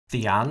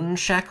The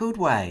Unshackled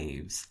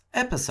Waves,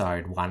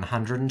 episode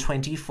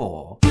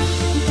 124.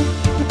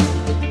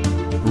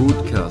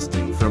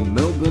 Broadcasting from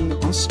Melbourne,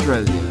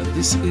 Australia,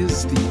 this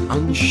is The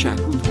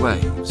Unshackled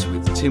Waves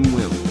with Tim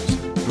Wills,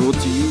 brought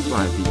to you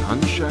by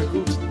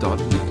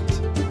theunshackled.net.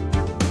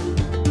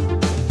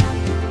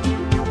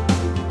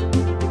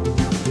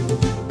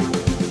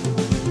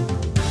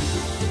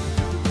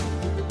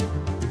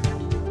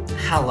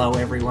 Hello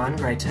everyone,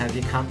 great to have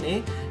your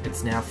company.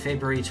 It's now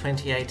February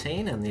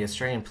 2018 and the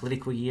Australian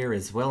political year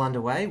is well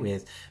underway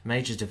with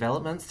major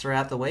developments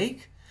throughout the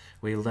week.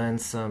 We learned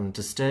some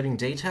disturbing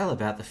detail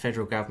about the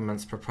federal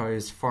government's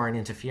proposed foreign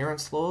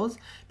interference laws.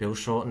 Bill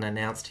Shorten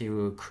announced he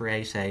will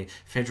create a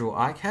federal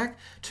ICAC.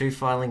 2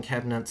 filing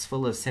cabinets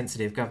full of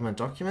sensitive government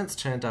documents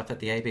turned up at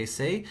the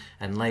ABC,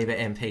 and Labor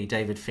MP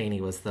David Feeney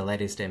was the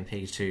latest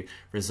MP to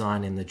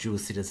resign in the dual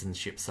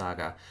citizenship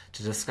saga.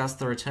 To discuss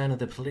the return of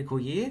the political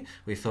year,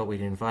 we thought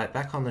we'd invite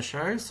back on the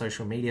show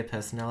social media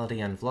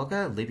personality and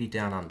vlogger Libby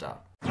Down Under.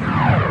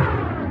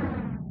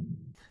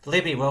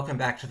 Libby, welcome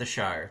back to the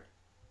show.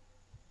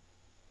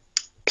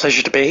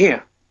 Pleasure to be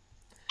here.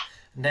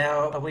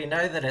 Now, we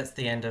know that it's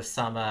the end of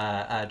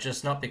summer,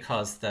 just not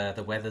because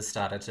the weather's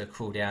started to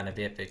cool down a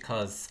bit,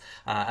 because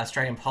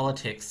Australian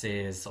politics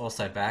is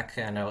also back,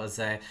 and it was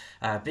a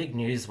big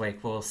news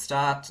week. We'll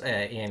start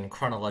in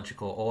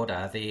chronological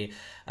order. The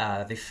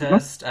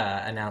first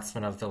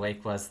announcement of the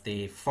week was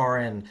the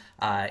foreign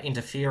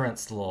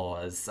interference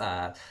laws.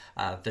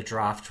 The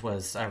draft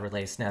was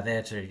released. Now,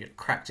 they're to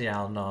crack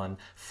down on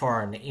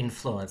foreign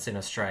influence in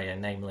Australia,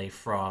 namely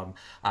from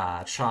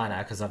China,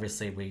 because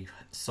obviously we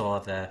saw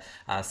the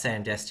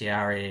Sam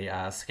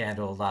Destiari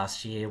scandal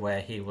last year,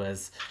 where he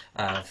was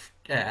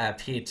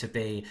appeared to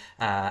be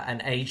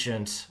an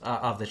agent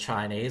of the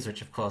Chinese,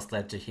 which of course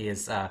led to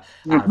his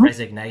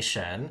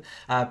resignation.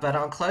 But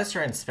on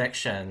closer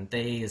inspection,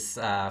 these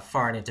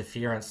foreign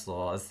interference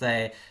laws,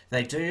 they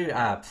do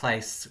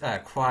place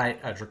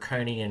quite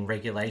draconian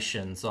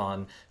regulations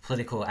on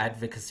political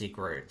advocacy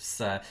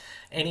groups.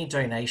 Any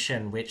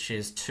donation which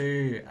is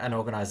to an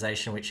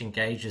organisation which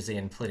engages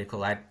in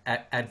political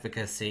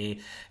advocacy,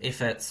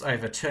 if it's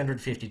over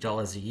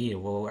 $250 a year,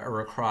 will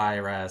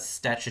require a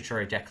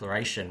statutory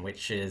declaration,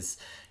 which is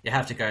you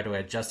have to go to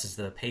a justice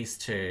of the peace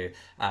to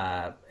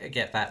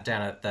get that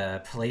down at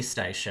the police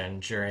station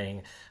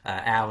during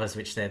hours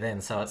which they're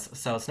then. So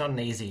it's not an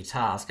easy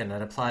task, and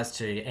it applies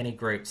to any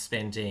group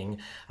spending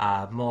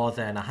more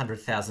than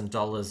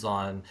 $100,000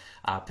 on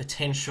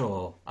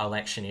potential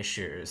election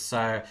issues.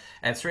 So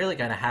it's really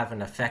going to have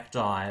an effect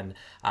on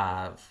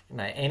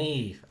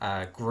any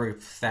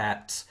group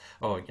that,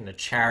 or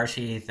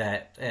charity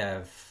that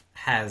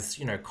has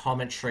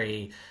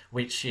commentary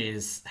which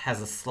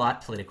has a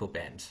slight political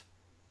bent.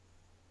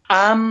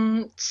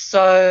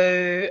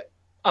 So,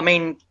 I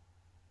mean,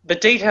 the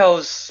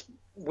details,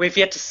 we've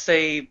yet to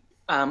see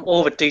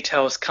all the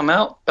details come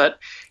out, but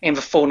in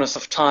the fullness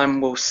of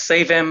time, we'll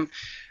see them.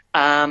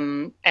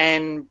 And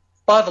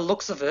by the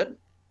looks of it,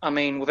 I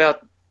mean,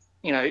 without,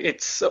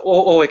 it's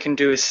all we can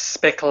do is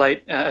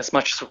speculate as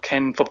much as we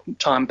can for the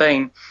time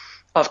being.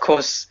 Of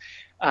course,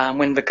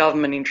 when the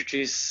government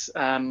introduce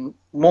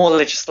more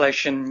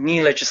legislation,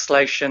 new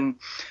legislation,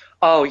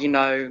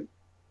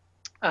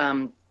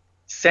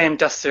 Sam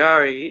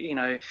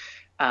Destiari,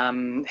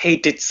 he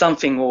did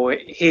something, or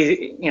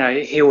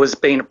he was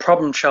being a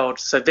problem child.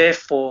 So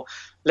therefore,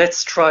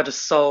 let's try to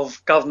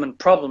solve government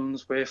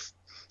problems with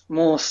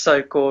more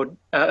so-called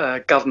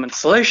government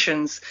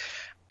solutions.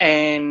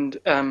 And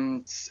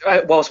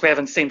whilst we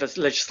haven't seen the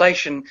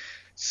legislation,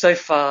 so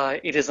far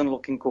it isn't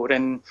looking good.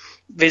 And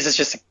this is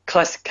just a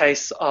classic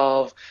case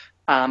of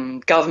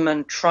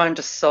government trying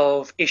to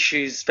solve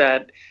issues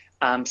that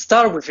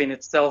started within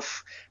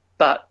itself,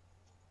 but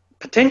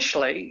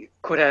potentially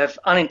could have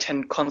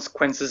unintended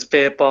consequences,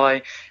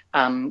 thereby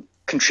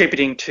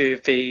contributing to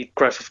the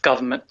growth of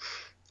government.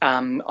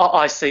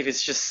 I see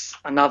this just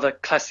another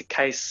classic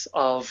case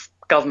of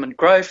government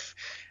growth,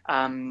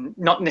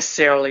 not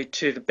necessarily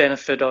to the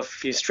benefit of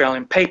the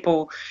Australian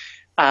people.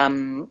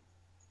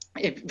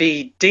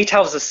 The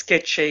details are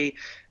sketchy,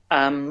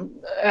 and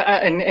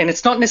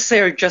it's not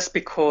necessarily just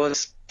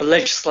because the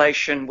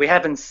legislation, we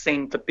haven't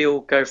seen the bill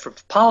go through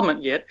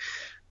Parliament yet,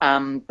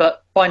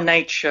 but by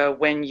nature,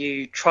 when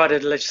you try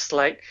to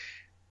legislate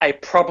a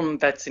problem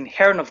that's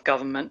inherent of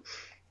government,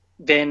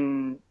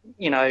 then,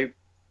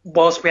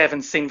 whilst we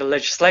haven't seen the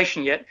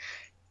legislation yet,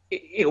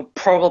 it'll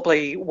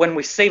probably, when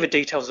we see the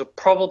details, it'll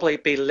probably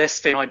be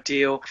less than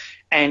ideal,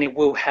 and it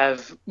will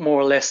have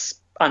more or less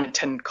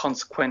unintended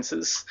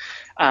consequences.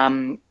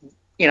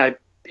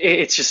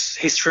 It's just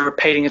history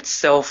repeating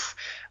itself,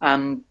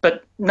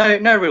 but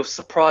no real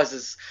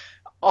surprises.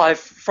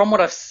 From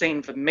what I've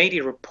seen, the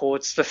media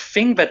reports, the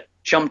thing that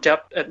jumped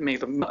out at me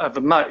the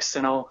most,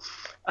 and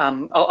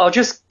I'll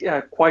just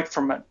quote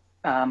from it.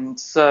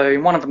 So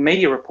in one of the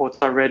media reports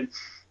I read,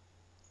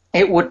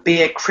 it would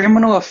be a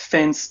criminal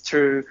offence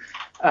to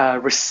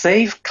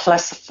receive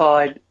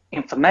classified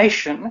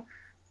information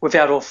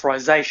without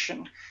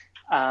authorisation.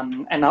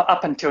 And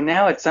up until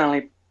now, it's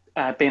only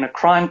been a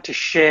crime to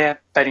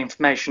share that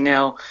information.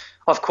 Now,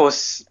 of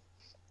course,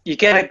 you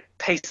get a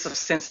piece of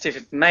sensitive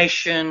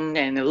information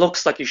and it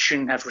looks like you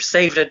shouldn't have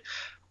received it.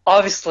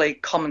 Obviously,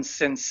 common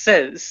sense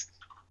says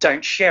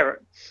don't share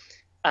it.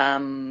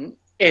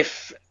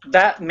 If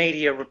that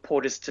media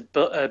report is to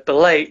be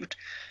believed,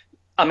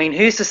 I mean,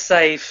 who's to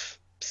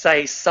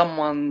say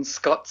someone's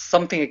got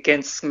something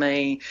against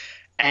me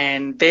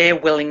and they're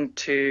willing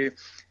to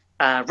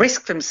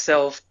risk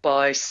themselves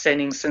by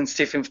sending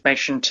sensitive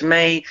information to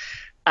me,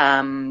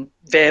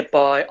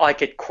 thereby I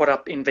get caught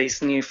up in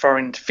these new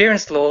foreign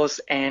interference laws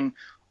and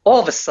all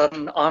of a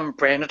sudden I'm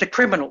branded a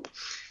criminal.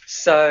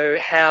 So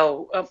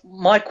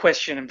my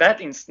question in that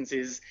instance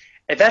is,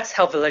 if that's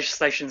how the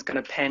legislation is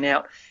going to pan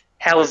out,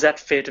 how is that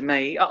fair to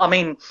me? I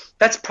mean,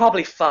 that's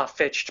probably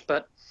far-fetched,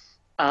 but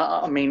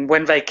I mean,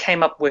 when they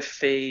came up with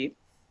the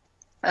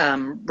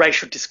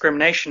Racial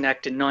Discrimination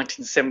Act in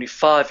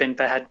 1975 and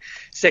they had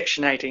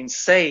Section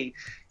 18C,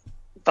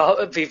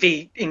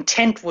 the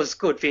intent was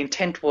good. The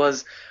intent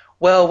was,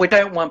 well, we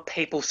don't want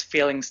people's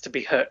feelings to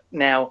be hurt.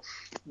 Now,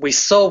 we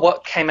saw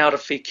what came out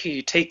of the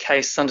QUT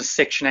case under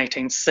Section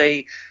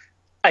 18C.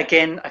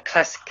 Again, a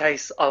classic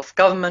case of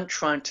government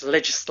trying to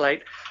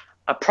legislate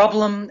a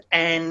problem,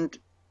 and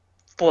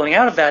falling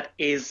out of that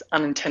is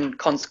unintended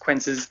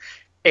consequences,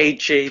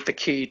 e.g. the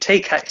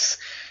QUT case.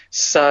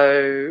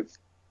 So,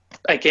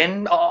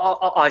 again,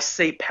 I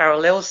see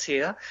parallels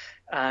here.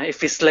 If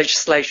this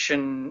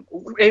legislation,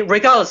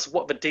 regardless of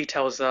what the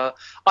details are,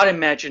 I'd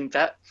imagine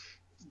that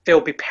there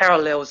will be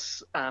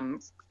parallels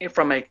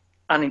from a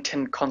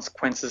unintended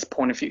consequences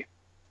point of view.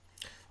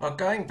 Well,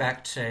 going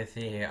back to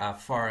the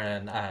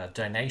foreign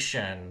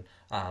donation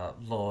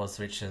laws,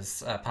 which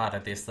is part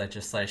of this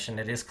legislation,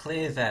 it is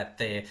clear that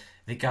the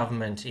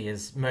government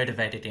is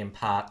motivated in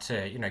part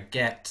to,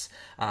 get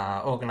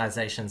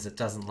organisations it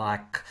doesn't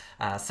like,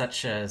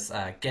 such as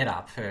Get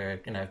Up, who,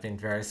 have been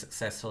very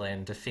successful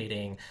in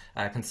defeating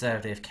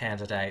Conservative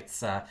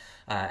candidates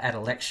at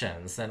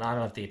elections. And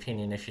I'm of the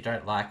opinion, if you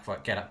don't like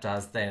what Get Up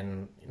does,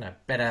 then,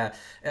 better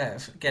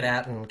get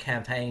out and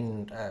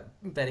campaign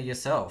better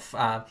yourself.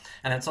 And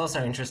it's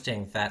also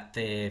interesting that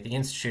the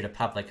Institute of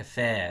Public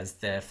Affairs,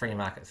 the free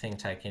market think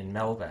tank in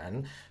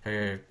Melbourne,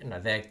 who,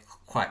 they're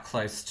quite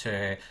close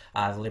to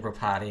the Liberal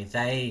Party,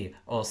 they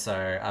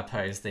also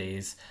oppose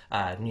these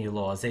new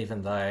laws,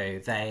 even though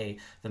they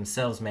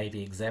themselves may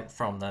be exempt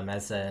from them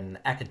as an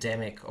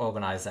academic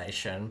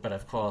organisation. But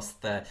of course,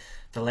 the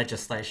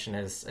legislation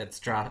it's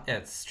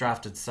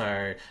drafted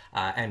so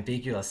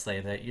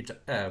ambiguously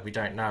that we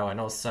don't know, and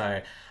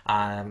also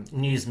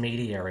news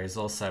media is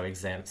also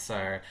exempt.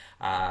 So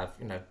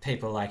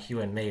people like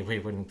you and me, we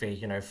wouldn't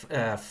be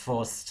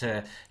forced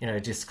to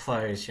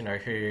disclose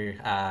who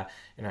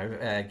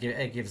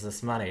gives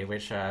us money,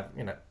 which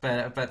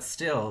but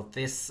still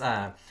this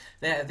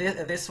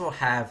this will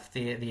have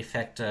the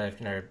effect of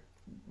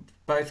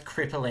both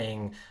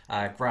crippling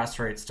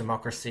grassroots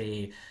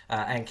democracy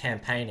and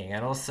campaigning,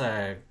 and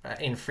also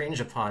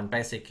infringe upon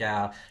basic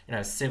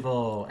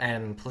civil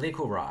and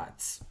political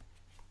rights.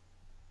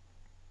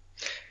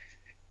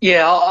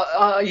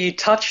 Yeah, you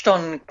touched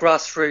on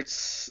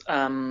grassroots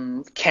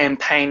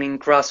campaigning,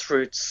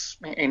 grassroots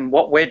in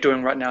what we're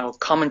doing right now,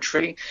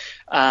 commentary.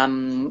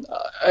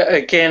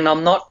 Again,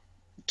 I'm not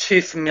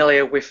too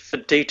familiar with the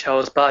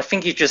details, but I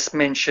think you just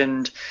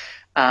mentioned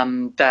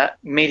that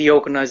media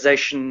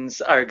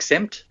organisations are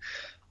exempt.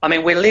 I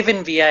mean, we live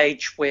in the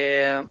age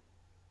where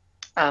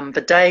the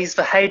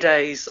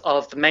heydays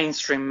of the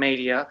mainstream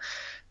media,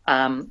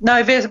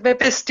 no,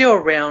 they're still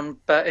around,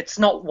 but it's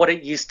not what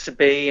it used to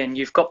be, and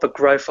you've got the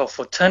growth of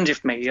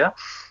alternative media,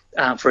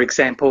 for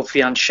example,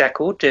 the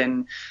Unshackled,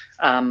 and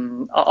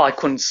I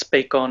couldn't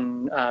speak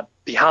on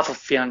behalf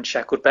of the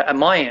Unshackled, but at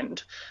my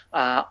end,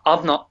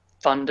 I'm not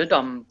funded,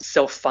 I'm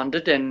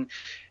self-funded, and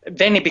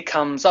then it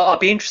becomes, I'll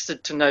be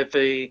interested to know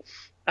the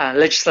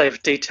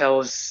legislative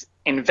details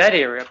in that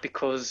area,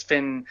 because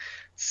then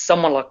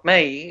someone like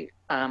me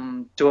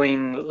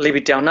doing Libby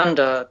Down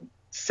Under,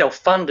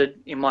 self-funded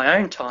in my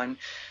own time,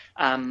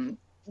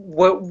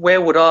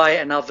 where would I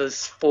and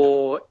others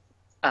fall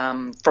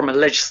from a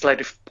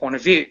legislative point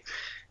of view?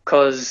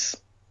 Because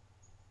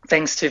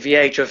thanks to the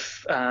age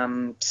of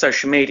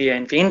social media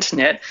and the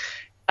internet,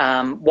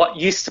 what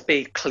used to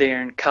be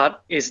clear and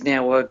cut is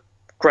now a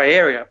grey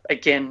area,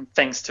 again,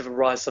 thanks to the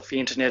rise of the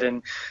internet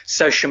and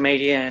social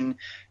media, and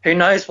who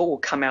knows what will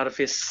come out of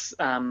this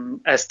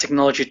as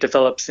technology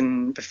develops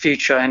in the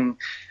future. And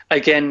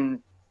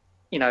again,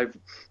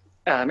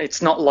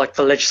 it's not like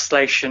the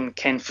legislation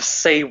can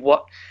foresee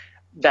what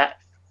the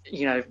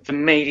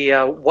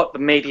media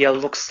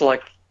looks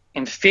like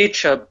in the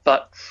future,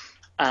 but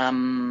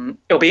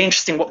it'll be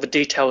interesting what the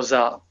details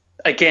are.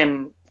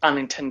 Again,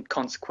 unintended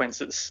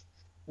consequences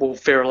will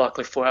very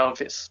likely fall out of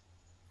this.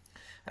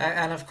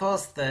 And of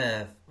course,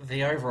 the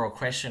overall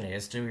question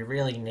is: do we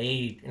really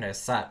need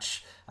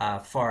such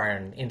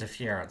foreign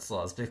interference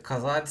laws?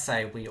 Because I'd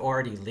say we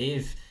already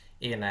live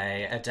in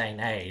a day and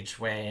age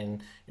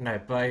when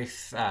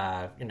both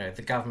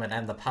the government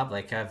and the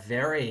public are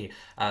very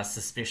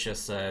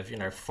suspicious of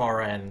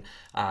foreign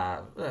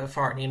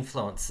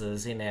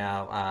influences in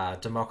our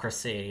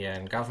democracy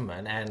and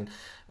government, and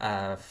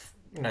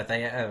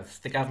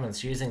the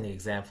government's using the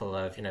example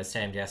of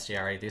Sam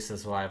Dastyari. This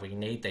is why we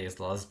need these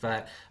laws,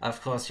 but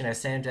of course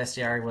Sam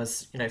Dastyari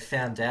was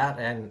found out,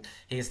 and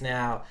he's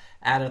now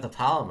out of the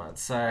parliament.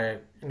 So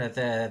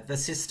the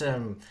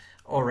system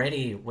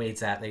already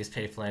weeds out these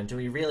people, and do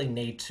we really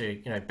need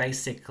to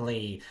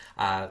basically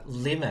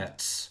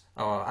limit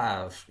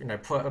or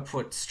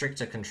put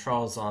stricter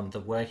controls on the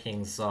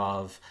workings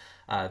of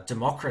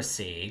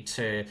democracy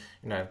to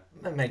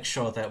make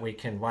sure that we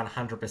can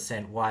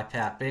 100% wipe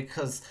out?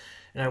 Because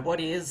what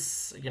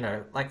is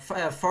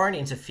foreign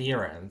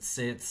interference?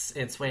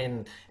 It's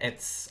when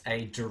it's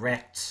a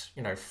direct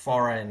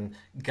foreign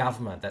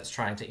government that's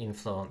trying to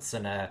influence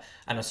an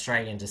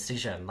Australian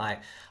decision.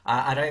 Like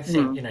I don't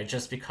think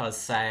just because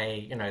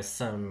say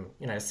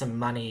some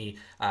money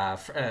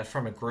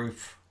from a group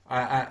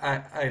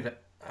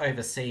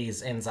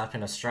overseas ends up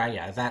in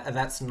Australia,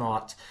 that's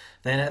not,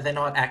 they're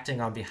not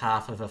acting on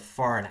behalf of a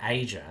foreign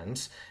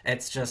agent.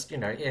 It's just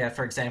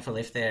for example,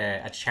 if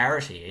they're a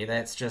charity,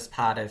 that's just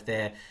part of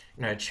their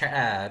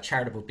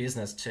charitable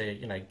business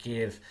to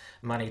give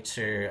money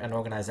to an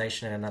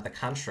organization in another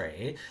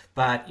country.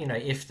 But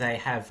if they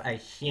have a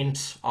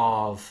hint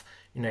of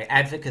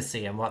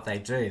advocacy in what they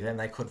do, then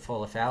they could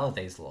fall afoul of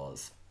these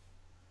laws.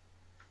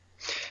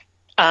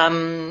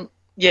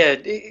 Yeah,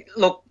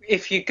 look,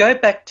 if you go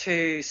back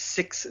to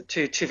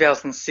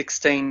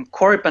 2016,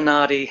 Cory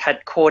Bernardi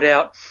had called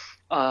out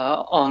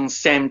on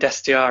Sam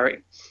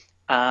Dastyari,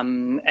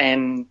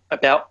 and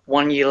about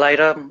 1 year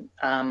later,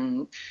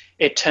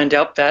 it turned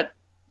out that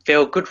there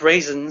were good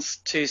reasons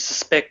to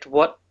suspect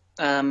what,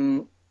 he's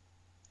now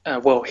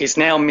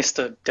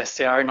Mr.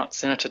 Dastyari, not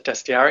Senator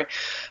Dastyari,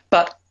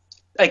 but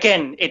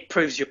again, it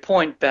proves your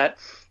point that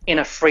in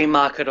a free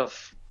market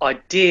of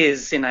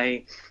ideas, in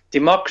a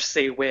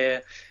democracy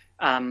where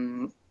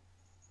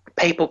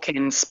people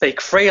can speak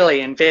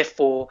freely, and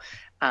therefore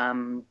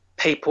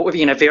people,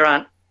 there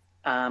aren't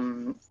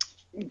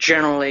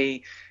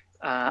generally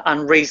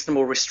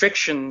unreasonable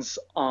restrictions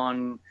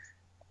on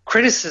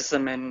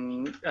criticism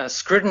and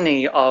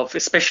scrutiny of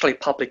especially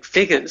public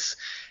figures,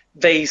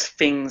 these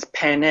things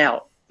pan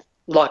out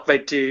like they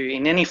do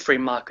in any free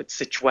market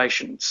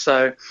situation.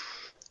 So,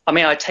 I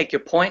mean, I take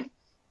your point.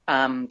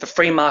 The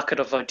free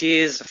market of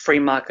ideas, the free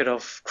market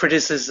of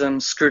criticism,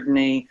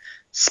 scrutiny,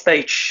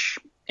 speech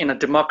in a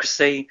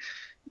democracy.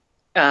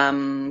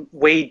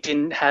 We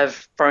didn't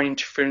have foreign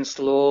interference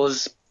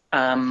laws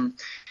in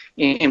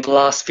the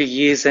last few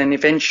years, and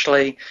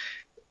eventually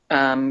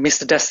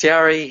Mr.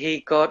 Dastyari,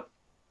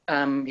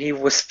 he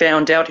was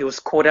found out, he was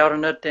caught out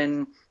on it,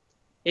 and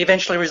he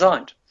eventually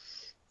resigned.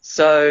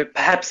 So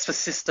perhaps the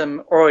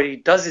system already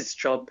does its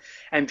job,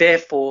 and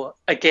therefore,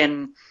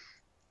 again,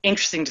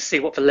 interesting to see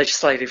what the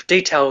legislative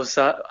details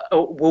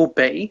will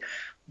be,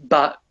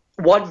 but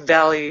what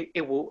value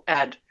it will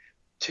add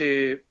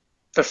to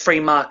the free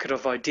market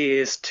of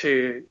ideas,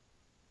 to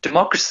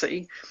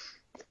democracy,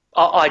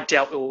 I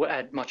doubt it will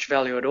add much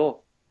value at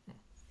all.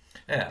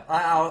 Yeah,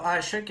 I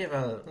should give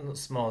a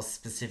more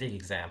specific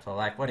example.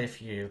 Like, what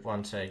if you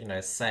want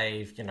to,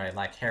 save,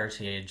 like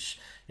heritage,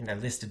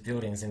 listed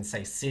buildings in,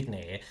 say,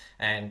 Sydney,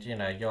 and,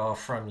 you're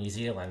from New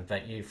Zealand,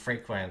 but you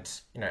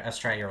frequent,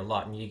 Australia a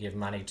lot, and you give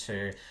money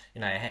to,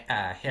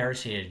 a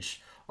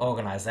heritage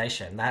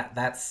organisation.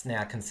 That's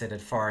now considered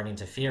foreign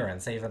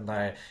interference, even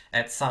though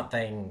it's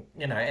something,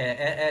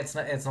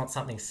 it's not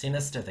something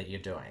sinister that you're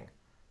doing.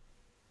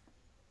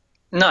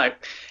 No,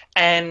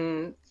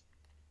 and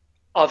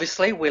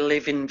obviously we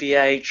live in the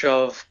age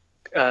of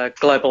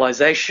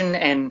globalization,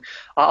 and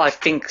I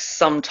think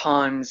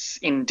sometimes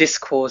in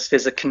discourse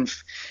there's a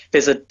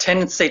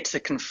tendency to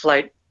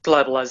conflate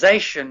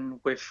globalization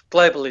with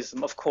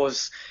globalism. Of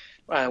course,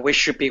 we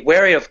should be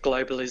wary of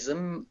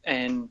globalism,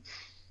 and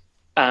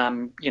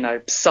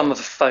some of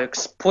the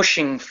folks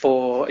pushing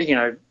for,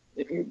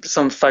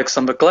 some folks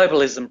on the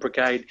globalism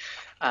brigade,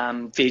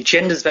 the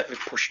agendas that they're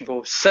pushing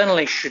for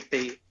certainly should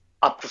be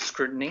up for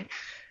scrutiny.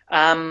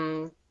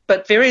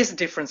 But there is a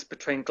difference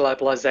between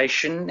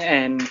globalization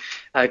and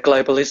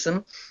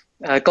globalism.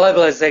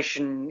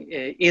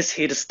 Globalization is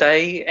here to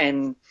stay,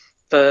 and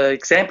the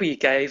example you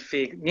gave,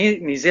 the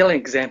New Zealand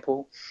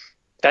example,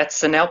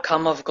 that's an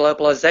outcome of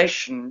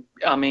globalization.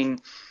 I mean,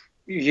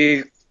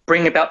 you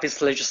bring about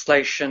this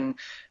legislation,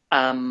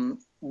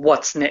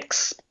 what's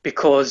next?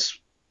 Because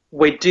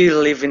we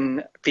do live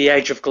in the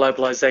age of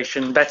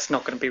globalization. That's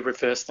not going to be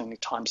reversed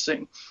anytime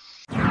soon.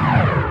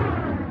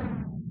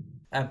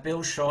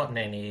 Bill Shorten,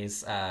 in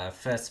his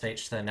first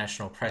speech to the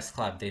National Press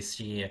Club this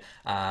year,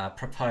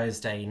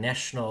 proposed a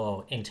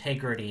National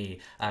Integrity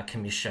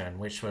Commission,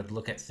 which would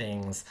look at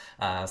things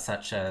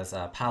such as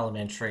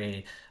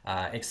parliamentary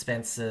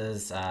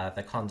expenses,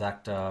 the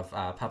conduct of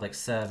public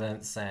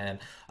servants, and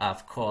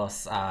of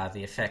course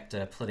the effect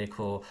of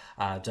political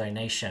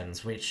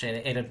donations, which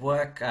it'd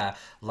work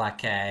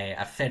like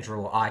a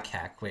federal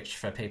ICAC, which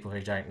for people who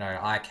don't know,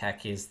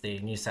 ICAC is the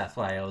New South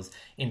Wales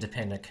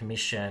Independent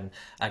Commission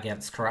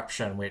Against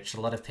Corruption, which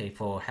a lot of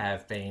people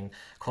have been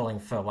calling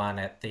for one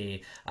at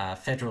the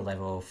federal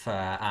level for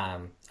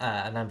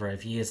a number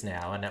of years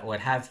now, and it would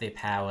have the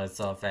powers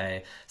of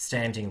a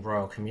standing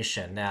royal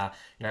commission. Now,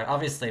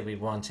 obviously we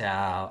want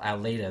our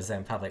leaders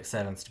and public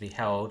servants to be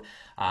held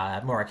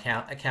more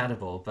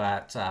accountable,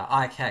 but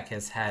ICAC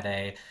has had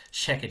a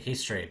checkered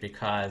history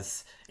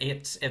because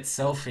it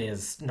itself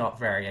is not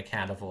very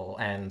accountable,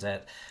 and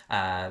it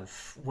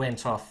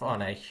went off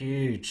on a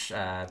huge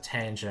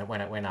tangent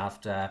when it went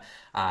after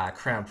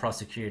Crown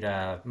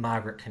Prosecutor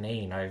Margaret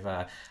Kearney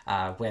over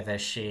whether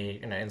she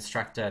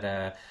instructed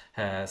her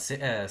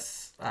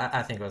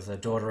I think it was a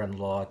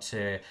daughter-in-law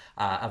to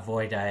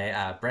avoid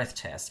a breath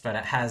test, but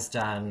it has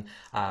done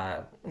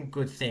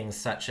good things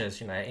such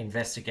as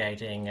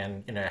investigating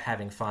and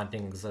having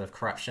findings of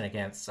corruption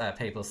against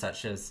people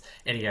such as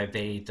Eddie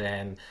Obeid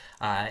and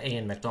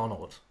Ian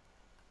MacDonald.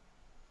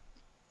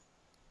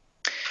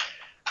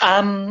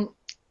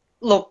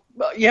 Look,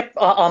 yep,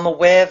 I'm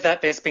aware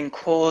that there's been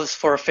calls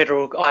for a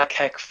federal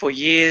ICAC for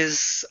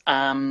years,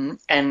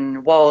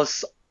 and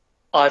whilst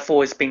I've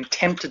always been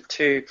tempted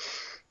to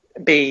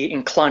be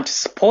inclined to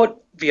support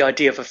the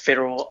idea of a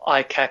federal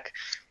ICAC,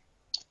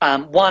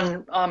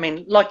 one, I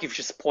mean, like you've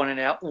just pointed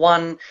out,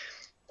 one,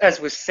 as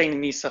we've seen in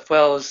New South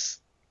Wales,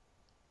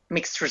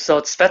 mixed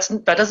results. That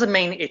doesn't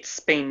mean it's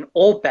been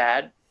all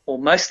bad or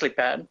mostly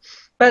bad,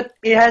 but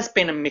it has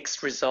been a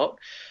mixed result.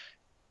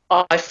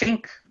 I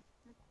think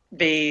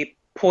the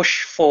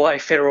push for a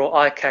federal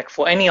ICAC,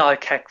 for any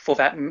ICAC for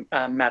that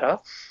matter,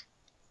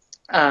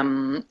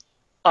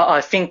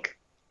 I think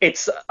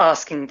it's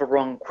asking the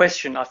wrong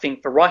question. I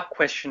think the right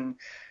question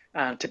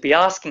to be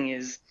asking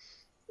is,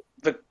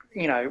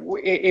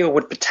 it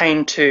would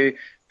pertain to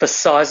the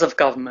size of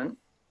government,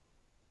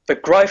 the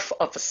growth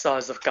of the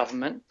size of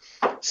government.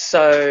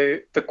 So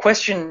the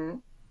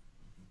question,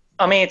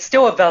 I mean, it's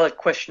still a valid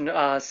question to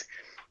ask,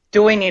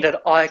 do we need an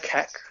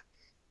ICAC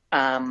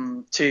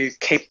to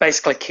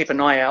basically keep an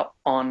eye out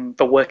on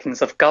the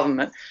workings of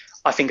government?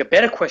 I think a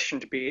better question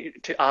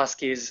to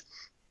ask is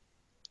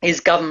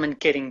government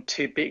getting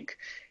too big?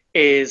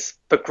 Is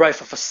the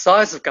growth of the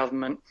size of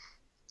government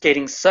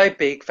getting so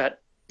big that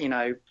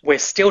we're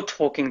still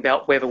talking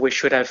about whether we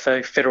should have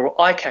a federal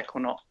ICAC or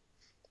not,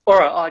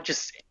 or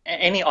just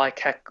any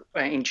ICAC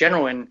in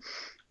general, and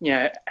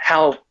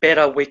how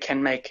better we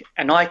can make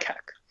an ICAC?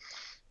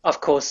 Of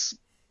course,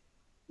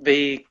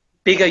 the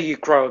bigger you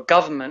grow a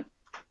government,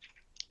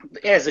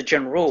 as a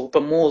general rule,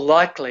 the more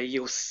likely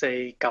you'll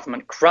see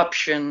government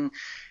corruption,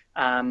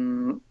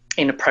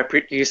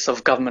 inappropriate use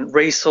of government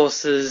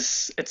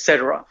resources,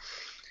 etc.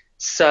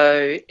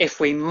 So if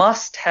we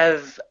must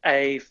have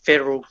a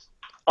federal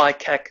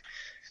ICAC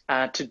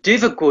to do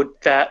the good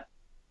that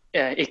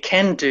it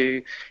can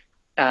do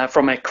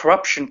from a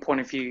corruption point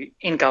of view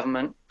in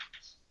government,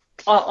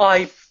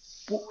 I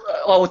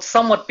would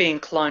somewhat be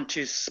inclined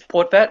to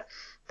support that,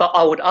 but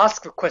I would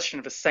ask the question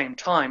at the same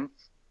time.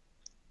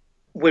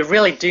 We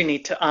really do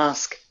need to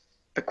ask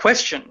the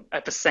question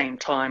at the same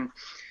time,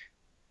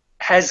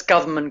 has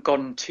government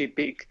gotten too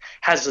big?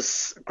 Has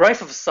the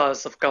growth of the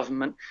size of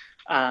government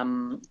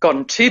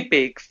gotten too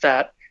big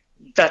that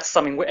that's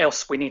something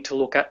else we need to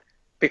look at?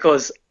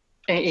 Because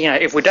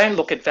if we don't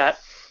look at that,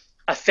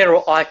 a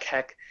federal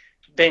ICAC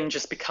then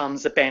just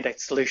becomes a Band-Aid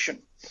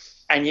solution.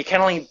 And you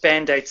can only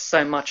Band-Aid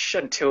so much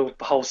until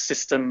the whole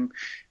system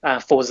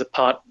falls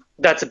apart.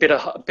 That's a bit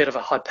of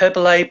a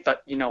hyperbole,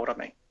 but you know what I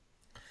mean.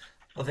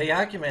 Well, the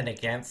argument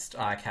against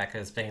ICAC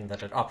has been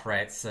that it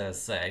operates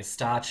as a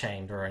star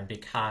chamber and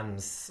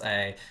becomes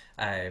a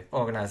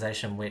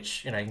organisation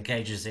which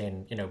engages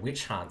in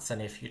witch hunts,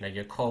 and if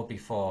you're called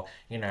before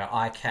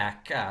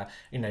ICAC,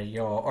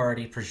 you're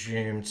already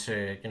presumed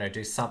to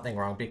do something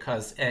wrong,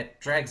 because it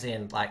drags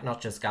in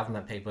not just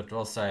government people but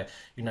also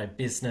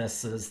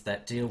businesses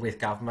that deal with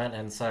government,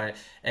 and so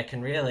it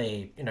can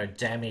really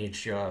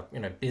damage your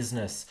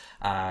business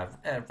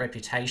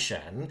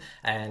reputation,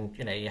 and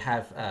you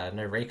have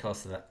no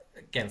recourse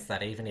against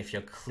that, even if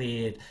you're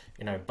cleared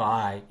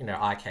by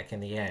ICAC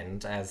in the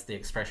end. As the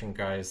expression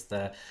goes,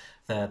 the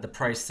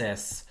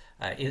process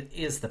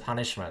is the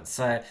punishment.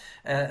 So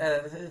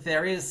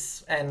there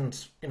is, and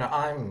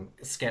I'm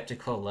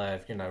skeptical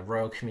of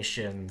royal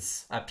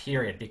commissions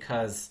period,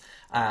 because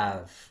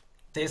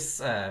this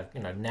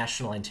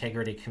National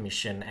Integrity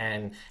Commission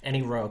and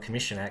any Royal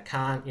Commission, it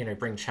can't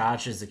bring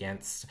charges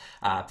against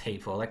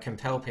people. It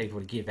compel people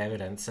to give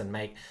evidence and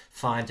make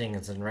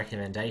findings and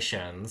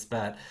recommendations,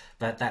 but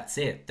that's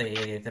it.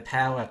 The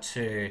power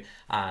to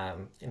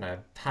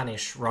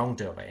punish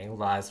wrongdoing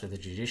lies with the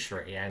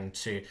judiciary, and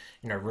to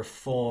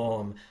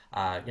reform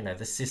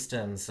the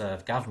systems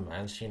of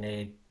government, you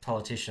need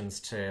politicians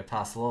to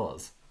pass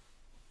laws.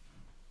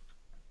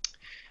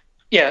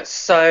 Yeah,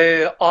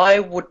 so I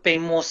would be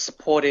more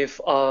supportive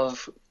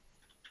of,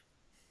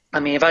 I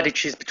mean, if I had to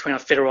choose between a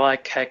federal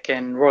ICAC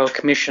and royal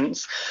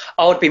commissions,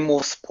 I would be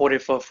more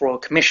supportive of royal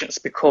commissions,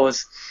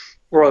 because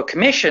royal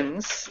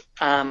commissions,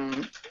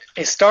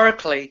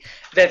 historically,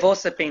 they've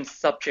also been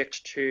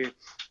subject to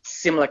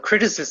similar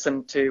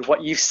criticism to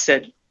what you've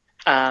said,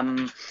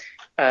 the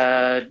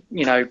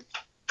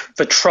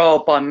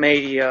trial by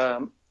media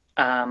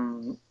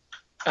kind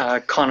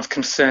of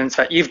concerns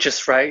that you've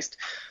just raised.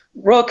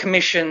 Royal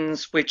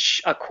commissions,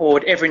 which are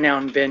called every now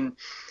and then,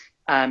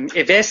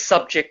 if they're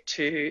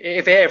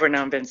every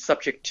now and then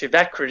subject to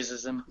that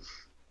criticism,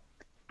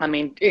 I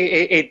mean,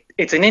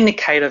 it's an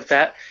indicator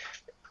that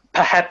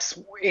perhaps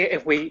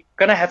if we're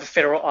going to have a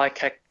federal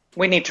ICAC,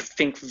 we need to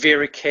think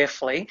very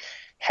carefully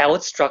how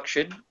it's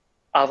structured.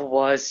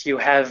 Otherwise, you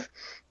have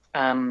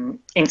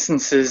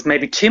instances,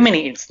 maybe too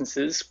many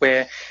instances,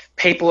 where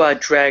people are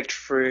dragged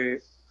through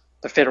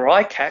the federal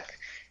ICAC,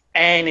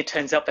 and it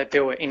turns out that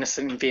they were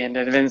innocent in the end.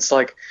 And then it's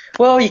like,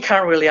 well, you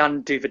can't really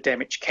undo the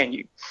damage, can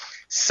you?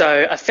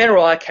 So a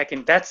federal ICAC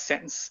in that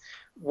sense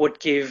would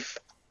give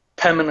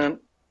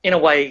permanent, in a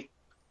way,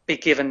 be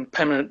given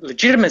permanent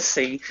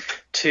legitimacy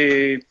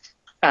to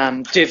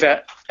do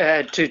that,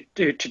 to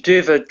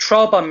do the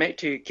trial by,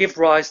 to give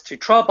rise to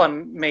trial by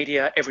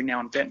media every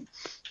now and then.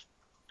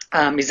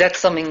 Is that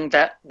something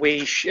that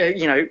we,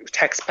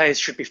 taxpayers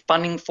should be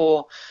funding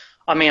for?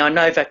 I mean, I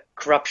know that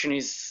corruption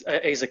is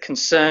a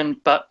concern,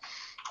 but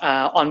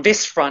on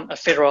this front, a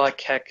federal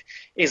ICAC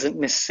isn't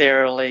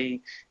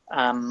necessarily,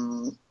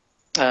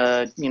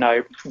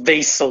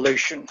 the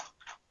solution.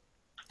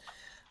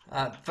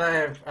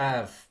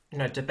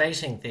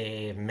 Debating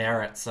the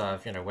merits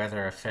of,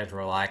 whether a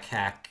federal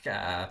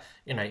ICAC,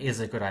 is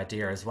a good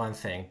idea is one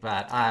thing,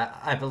 but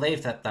I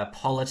believe that the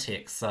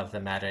politics of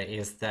the matter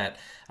is that,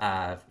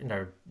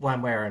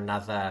 one way or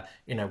another,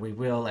 we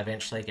will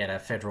eventually get a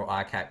federal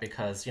ICAC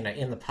because,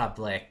 in the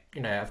public,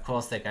 of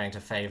course they're going to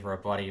favour a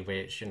body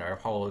which,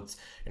 holds,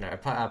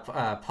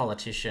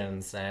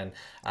 politicians and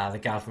the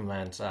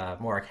government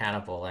more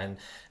accountable. And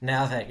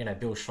now that,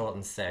 Bill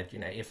Shorten said,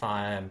 if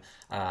I am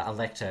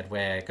elected,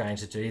 we're going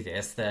to do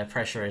this, the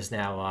pressure is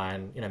now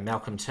on,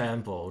 Malcolm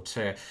Turnbull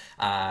to,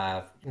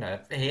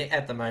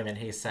 at the moment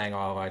he's saying,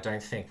 oh, I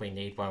don't think we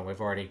need one.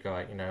 We've already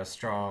got, a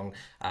strong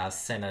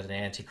Senate and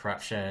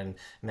anti-corruption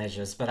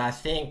measures. But I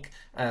think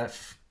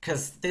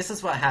because this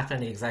is what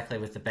happened exactly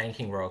with the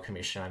Banking Royal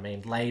Commission. I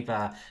mean,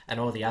 Labor and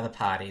all the other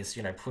parties,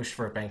 pushed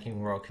for a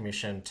Banking Royal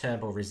Commission.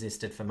 Turnbull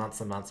resisted for months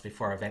and months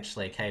before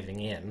eventually caving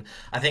in.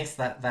 I think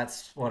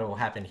that's what will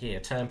happen here.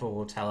 Turnbull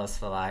will tell us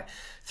for like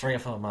 3 or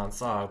 4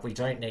 months, oh, we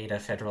don't need a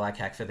federal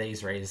ICAC for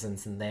these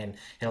reasons, and then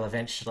he'll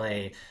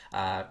eventually,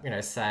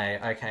 say,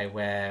 okay,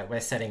 we're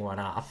setting one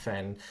up.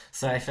 And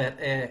so if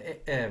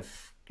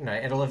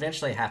it'll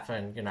eventually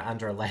happen,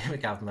 under a Labor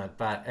government,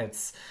 but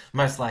it's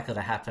most likely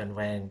to happen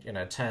when,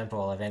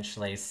 Turnbull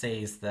eventually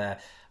sees the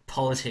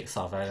politics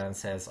of it and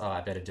says, oh,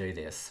 I better do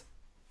this.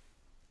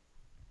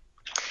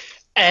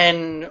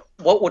 And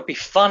what would be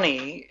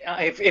funny,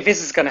 if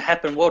this is going to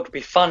happen, what would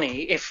be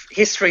funny if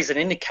history is an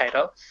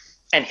indicator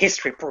and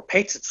history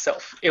repeats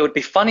itself? It would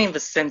be funny in the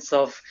sense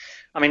of,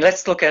 I mean,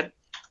 let's look at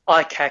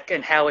ICAC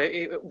and how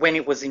when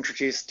it was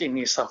introduced in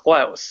New South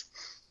Wales.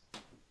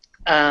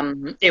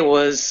 It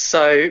was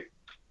so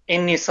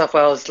in New South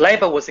Wales,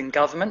 Labor was in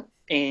government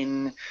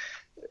in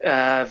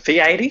the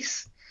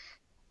 80s.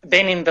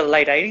 Then in the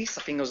late 80s,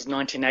 I think it was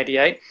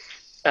 1988,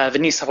 the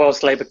New South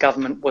Wales Labor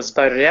government was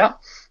voted out.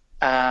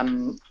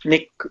 It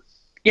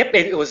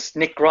was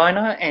Nick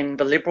Greiner and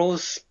the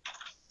Liberals.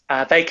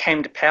 They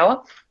came to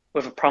power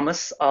with a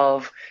promise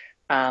of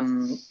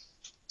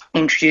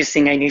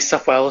introducing a New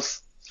South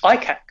Wales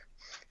ICAC.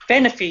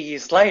 Then a few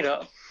years later,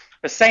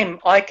 the same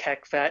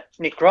ICAC that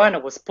Nick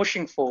Greiner was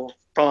pushing for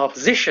from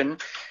opposition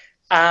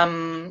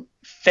found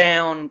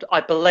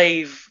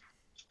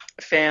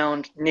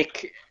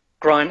Nick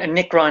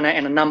Greiner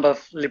and a number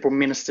of Liberal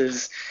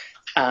ministers,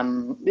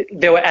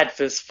 there were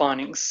adverse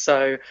findings.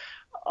 So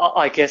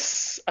I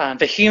guess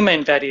the humour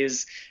in that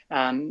is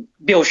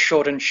Bill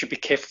Shorten should be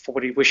careful for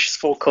what he wishes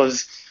for,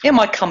 because it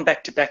might come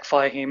back to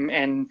backfire him.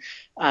 And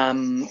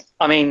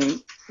I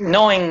mean,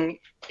 knowing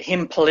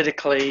him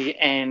politically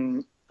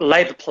and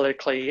Labor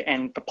politically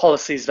and the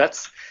policies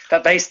that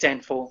they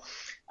stand for,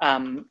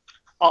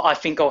 I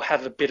think I'll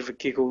have a bit of a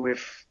giggle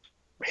if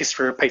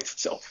history repeats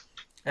itself.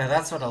 Yeah,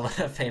 that's what a lot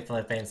of people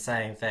have been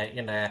saying,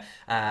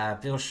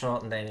 that Bill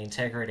Shorten and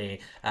integrity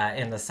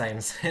in the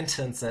same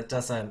sentence, it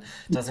doesn't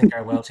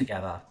go well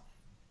together.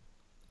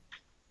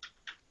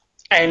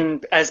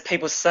 And as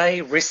people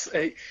say,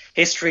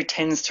 history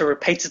tends to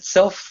repeat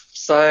itself.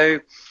 So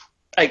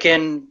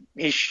again,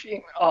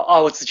 I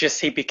would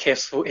suggest he be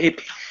careful.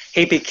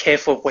 He be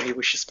careful of what he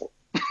wishes for.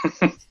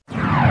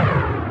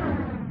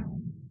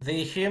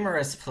 The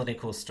humorous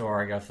political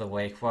story of the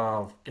week,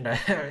 well,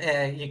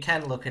 you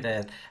can look at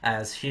it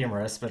as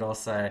humorous, but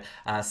also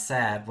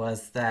sad,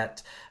 was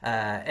that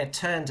it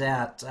turned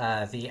out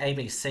the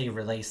ABC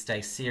released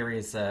a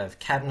series of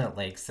cabinet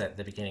leaks at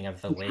the beginning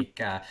of the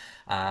week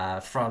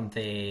from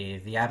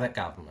the Abbott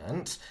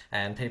government,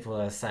 and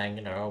people are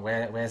saying,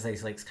 where's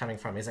these leaks coming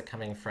from? Is it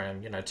coming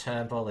from,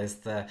 Turnbull? Is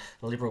the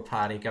Liberal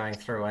Party going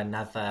through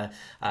another,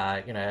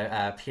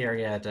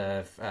 period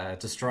of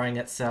destroying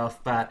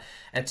itself? But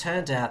it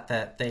turned out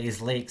that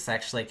these leaks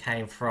actually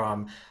came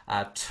from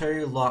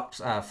two locked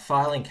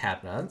filing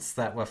cabinets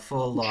that were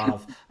full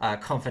of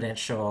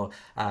confidential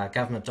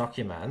government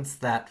documents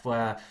that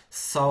were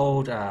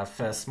sold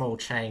for small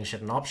change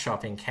at an op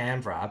shop in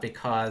Canberra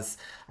because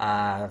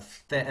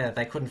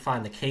they couldn't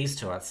find the keys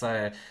to it.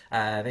 So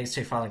these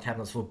two filing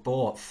cabinets were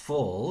bought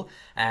full,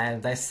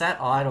 and they sat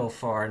idle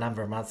for a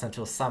number of months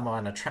until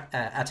someone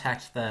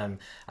attacked them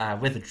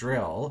with a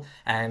drill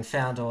and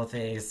found all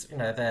these,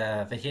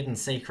 the hidden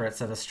secrets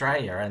of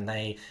Australia, and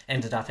they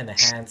ended up in the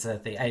hands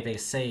of the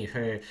ABC,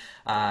 who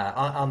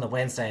on the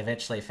Wednesday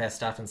eventually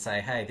fessed up and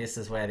say, hey, this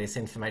is where this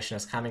information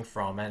is coming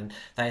from, and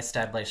they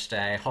established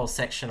a whole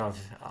section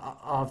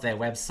of their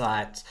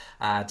website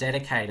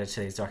dedicated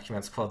to these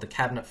documents called the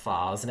Cabinet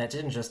Files, and it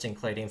didn't just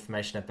include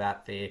information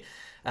about the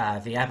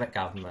Abbott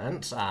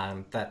government,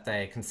 that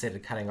they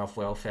considered cutting off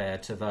welfare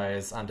to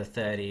those under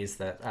 30s,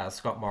 that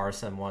Scott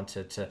Morrison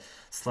wanted to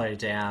slow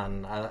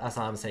down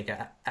asylum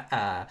seeker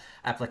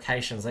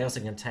applications. They also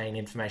contain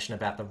information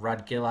about the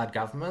Rudd-Gillard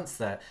governments,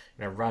 that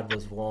Rudd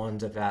was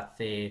warned about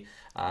the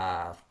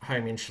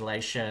home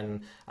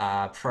insulation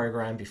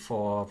program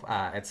before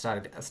it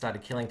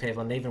started killing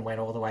people, and even went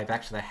all the way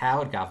back to the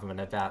Howard government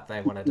about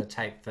they wanted to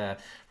take the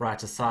right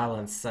to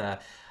silence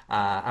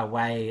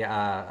away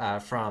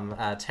from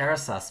terror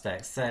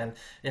suspects. And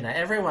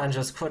everyone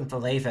just couldn't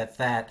believe it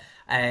that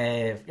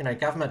a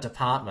government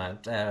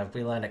department,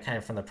 we learned it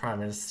came from the Prime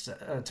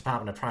Minister,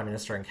 Department of Prime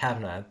Minister and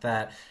Cabinet,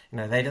 that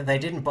they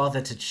didn't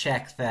bother to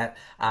check that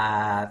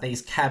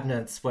these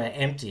cabinets were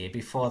empty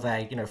before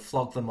they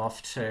flogged them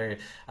off to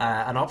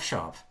an op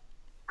shop.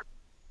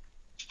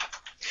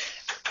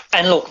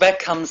 And look,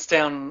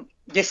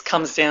 this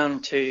comes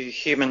down to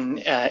human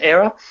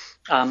error.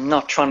 I'm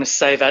not trying to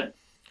say that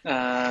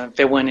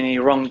there weren't any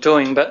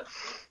wrongdoing, but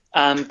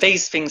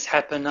these things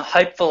happen.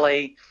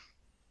 Hopefully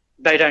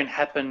they don't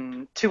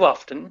happen too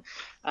often.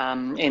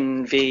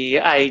 In the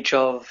age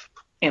of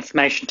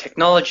information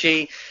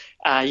technology,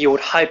 you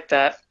would hope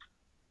that,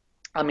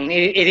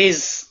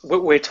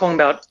 we're talking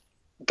about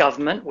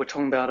government, we're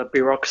talking about a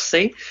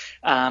bureaucracy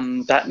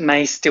that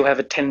may still have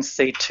a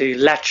tendency to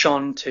latch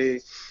on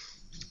to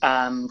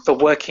the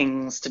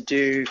workings to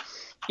do,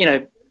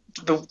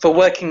 the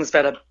workings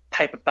that are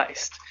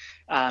paper-based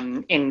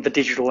in the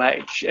digital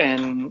age.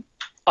 And,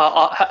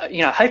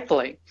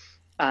 hopefully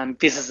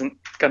this isn't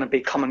going to be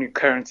common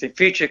occurrence in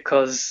future,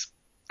 because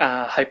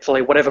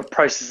hopefully whatever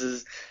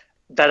processes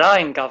that are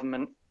in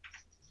government,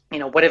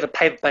 whatever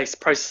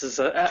paper-based processes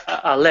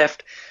are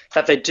left,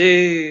 that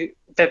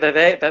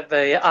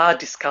they are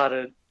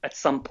discarded at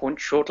some point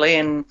shortly,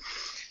 and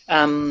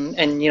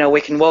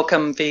we can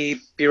welcome the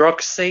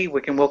bureaucracy,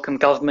 we can welcome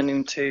government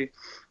into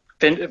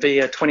the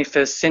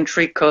 21st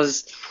century,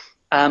 because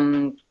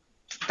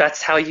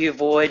that's how you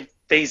avoid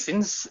these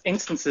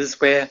instances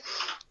where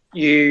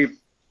you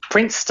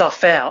print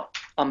stuff out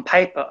on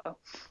paper,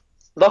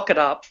 lock it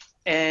up,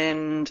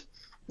 and,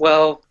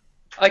 well,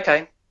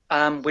 okay,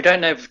 we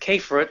don't know the key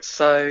for it,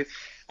 so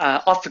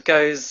off it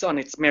goes on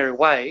its merry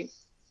way.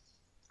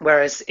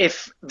 Whereas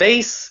if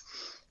these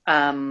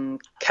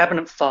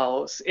cabinet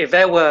files, if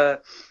they were,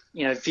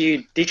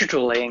 viewed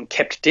digitally and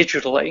kept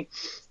digitally,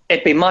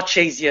 it'd be much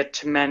easier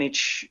to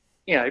manage,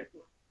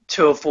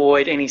 to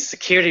avoid any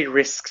security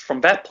risks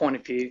from that point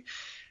of view.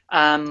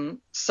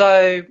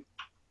 So,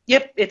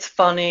 yep, it's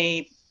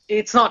funny.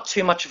 It's not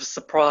too much of a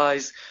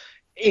surprise.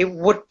 It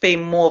would be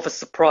more of a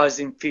surprise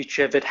in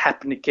future if it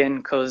happened again,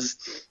 because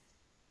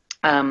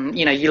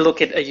you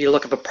look at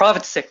the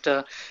private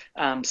sector.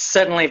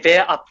 Certainly,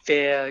 they're up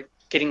there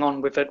getting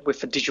on with it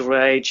with the digital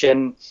age,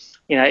 and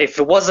if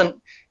it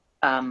wasn't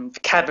the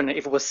cabinet,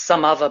 if it was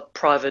some other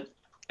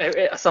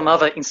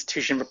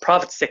institution, the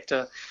private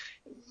sector,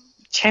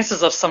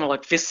 chances of something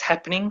like this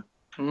happening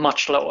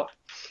much lower.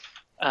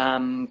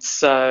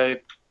 So,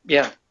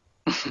 yeah.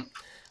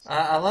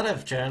 A lot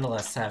of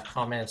journalists have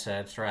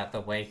commented throughout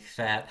the week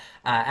that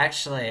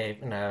actually,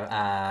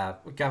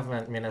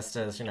 government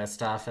ministers,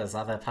 staffers,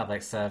 other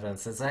public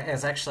servants, is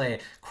actually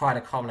quite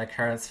a common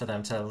occurrence for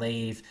them to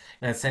leave,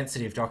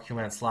 sensitive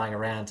documents lying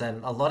around.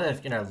 And a lot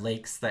of,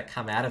 leaks that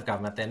come out of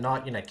government, they're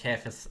not,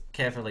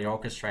 carefully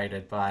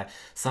orchestrated by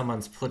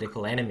someone's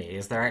political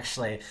enemies. They're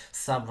actually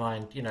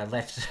someone,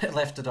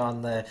 left it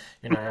on the,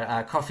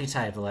 coffee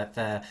table at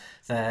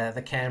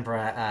the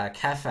Canberra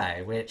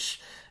cafe,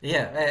 which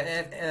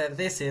Yeah,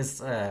 this is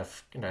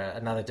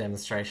another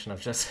demonstration of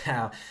just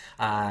how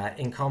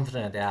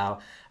incompetent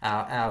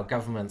our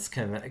governments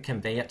can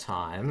be at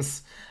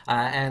times,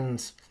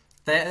 and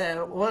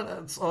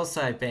what's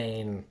also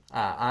been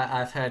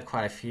I've heard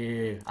quite a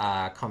few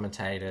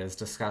commentators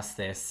discuss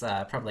this.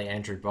 Probably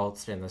Andrew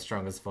Bolt's been the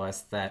strongest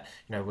voice that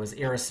was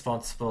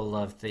irresponsible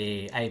of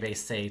the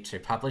ABC to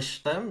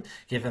publish them,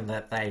 given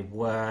that they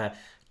were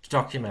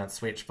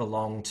documents which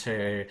belong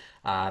to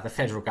the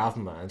federal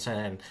government,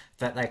 and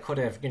that they could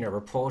have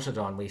reported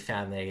on. We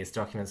found these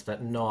documents,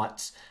 but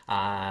not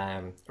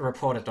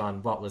reported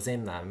on what was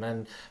in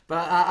them.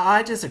 But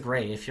I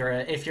disagree. If you're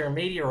a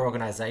media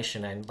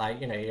organisation and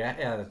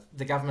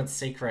the government's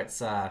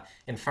secrets are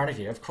in front of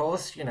you, of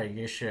course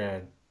you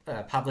should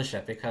publish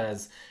it,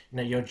 because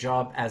your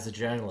job as a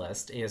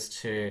journalist is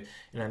to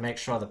make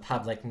sure the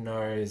public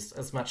knows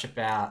as much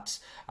about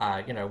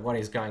what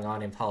is going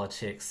on in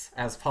politics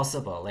as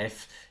possible.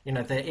 If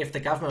if the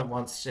government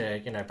wants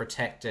to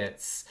protect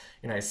its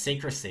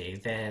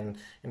secrecy, then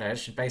it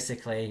should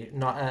basically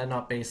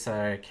not be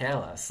so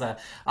careless. When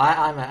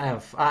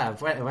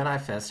I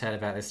first heard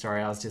about this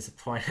story, I was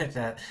disappointed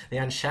that the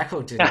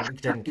Unshackled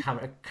didn't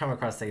come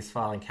across these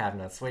filing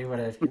cabinets. We would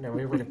have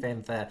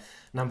been the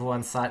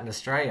 #1 site in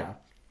Australia.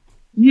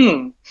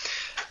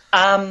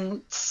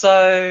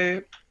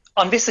 So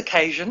on this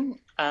occasion,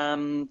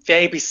 the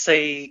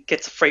ABC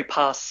gets a free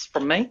pass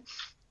from me,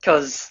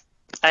 because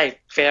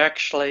they're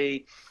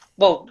actually,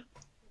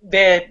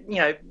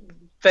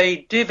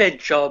 they do their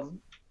job,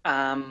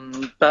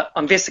 but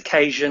on this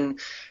occasion,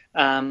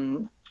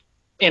 in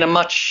a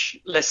much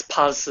less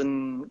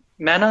partisan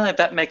manner, if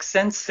that makes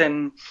sense.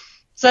 And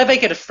so they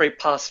get a free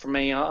pass from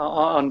me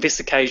on this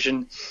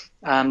occasion.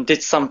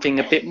 Did something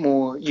a bit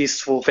more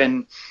useful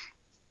than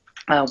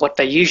what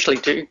they usually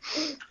do.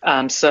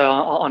 So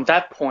on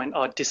that point,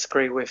 I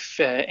disagree with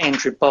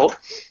Andrew Bolt.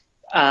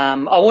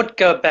 I would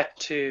go back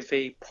to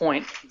the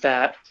point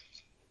that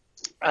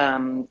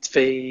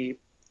the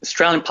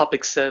Australian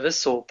public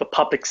service, or the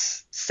public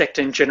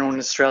sector in general in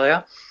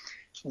Australia,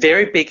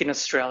 very big in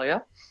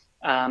Australia.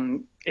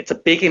 It's a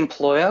big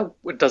employer.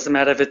 It doesn't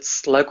matter if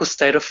it's local,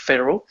 state or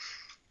federal.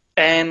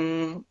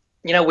 And,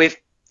 with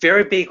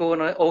very big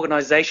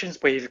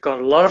organisations where you've got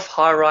a lot of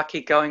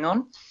hierarchy going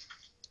on,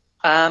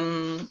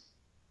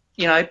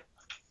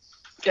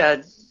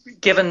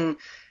 given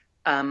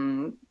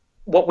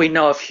what we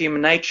know of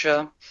human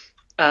nature,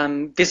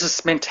 this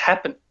is meant to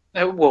happen.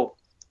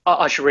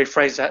 I should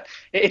rephrase that.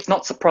 It's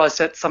not surprised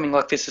that something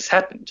like this has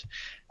happened.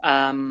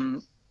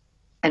 And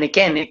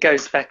again, it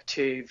goes back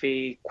to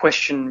the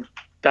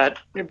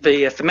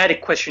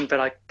thematic question that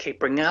I keep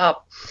bringing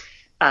up,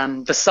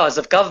 the size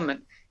of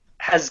government.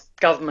 Has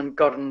government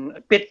gotten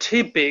a bit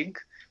too big?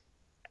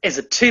 Is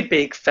it too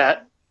big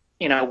that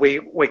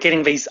we're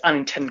getting these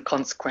unintended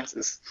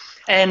consequences?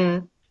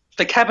 And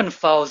the cabinet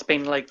file has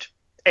been leaked.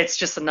 It's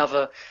just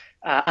another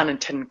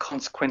unintended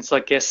consequence,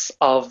 I guess,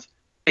 of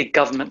big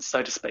government,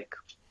 so to speak.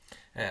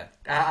 Yeah,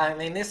 I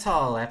mean, this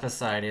whole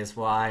episode is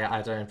why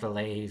I don't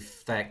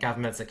believe that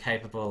governments are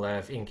capable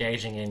of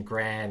engaging in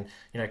grand,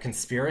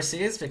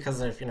 conspiracies,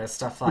 because of,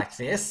 stuff like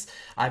this.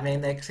 I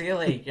mean, they're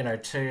clearly,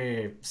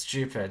 too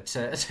stupid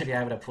to be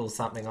able to pull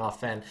something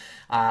off. And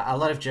a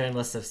lot of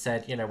journalists have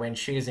said, when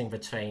choosing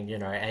between,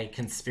 a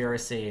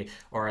conspiracy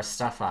or a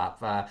stuff-up,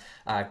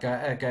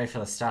 go for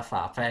the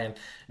stuff-up. And,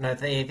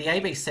 the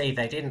ABC,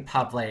 they didn't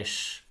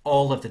publish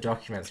all of the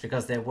documents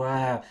because there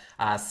were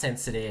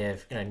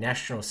sensitive,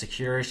 national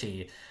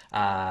security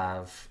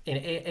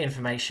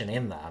information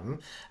in them,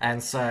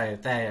 and so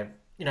they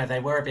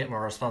were a bit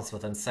more responsible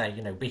than, say,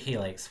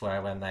 WikiLeaks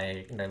were, when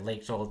they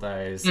leaked all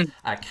those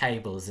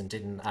cables and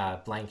didn't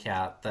blank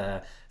out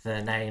the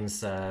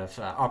names of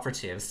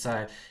operatives.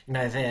 So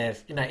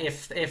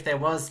if there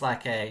was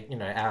like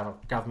our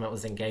government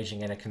was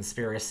engaging in a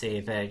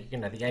conspiracy, the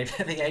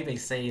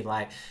ABC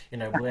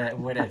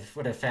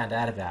would have found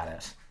out about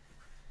it.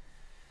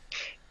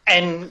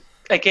 And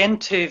again,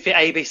 to the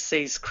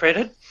ABC's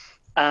credit,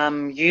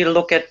 you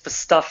look at the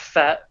stuff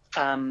that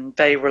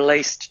they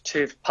released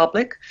to the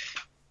public.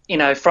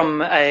 If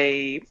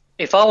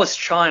I was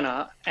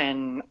China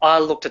and I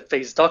looked at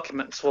these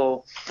documents,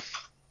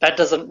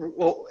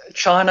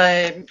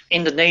 China,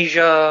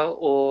 Indonesia,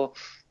 or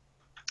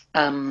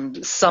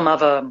some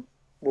other,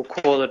 we'll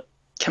call it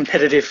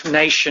competitive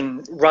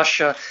nation,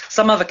 Russia,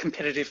 some other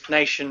competitive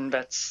nation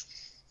that's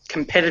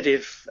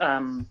competitive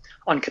on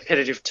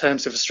competitive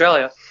terms with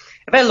Australia.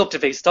 If they looked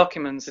at these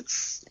documents,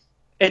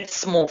 it's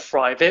small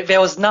fry.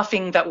 There was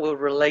nothing that will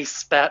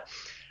release that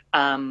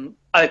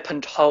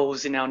opened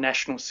holes in our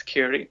national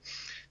security.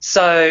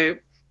 So,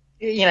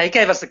 it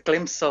gave us a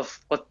glimpse of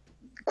what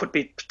could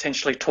be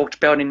potentially talked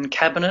about in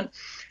cabinet.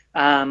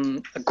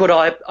 A good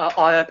eye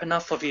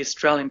opener for the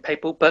Australian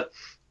people. But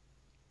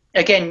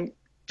again,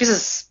 this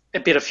is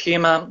a bit of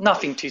humour,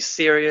 nothing too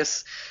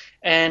serious,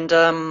 and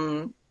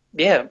I'm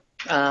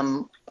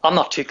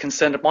not too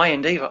concerned at my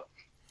end either.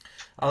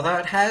 Although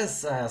it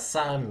has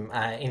some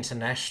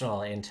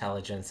international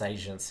intelligence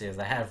agencies,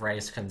 they have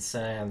raised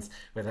concerns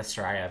with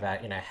Australia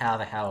about, how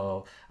the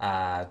hell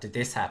did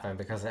this happen?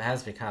 Because it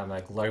has become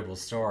a global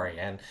story,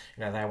 and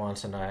they want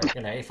to know,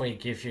 if we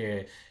give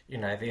you,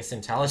 this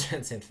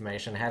intelligence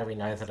information, how do we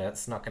know that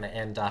it's not going to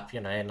end up,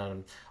 in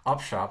an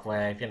op shop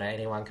where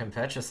anyone can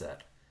purchase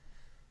it?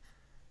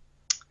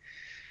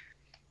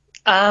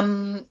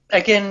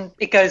 Again,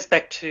 it goes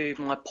back to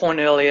my point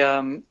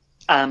earlier.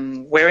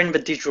 We're in the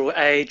digital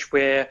age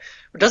where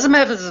it doesn't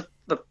matter if it's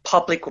the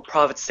public or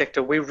private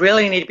sector, we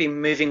really need to be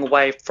moving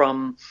away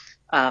from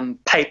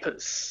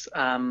papers,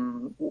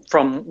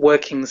 from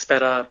workings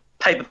that are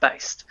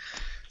paper-based.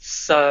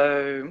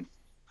 So,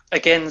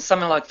 again,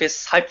 something like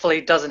this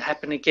hopefully doesn't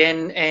happen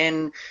again,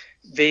 and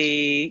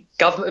the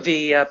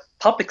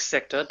public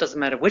sector, doesn't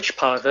matter which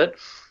part of it,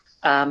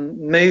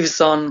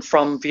 moves on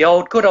from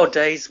the good old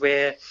days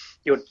where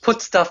you would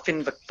put stuff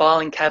in the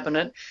filing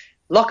cabinet,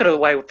 lock it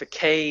away with the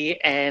key,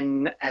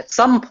 and at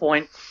some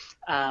point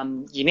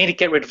you need to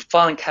get rid of the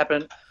filing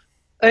cabinet.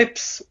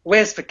 Oops,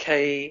 where's the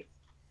key?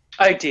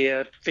 Oh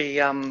dear,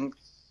 the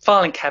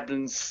filing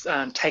cabinet's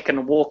taken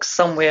a walk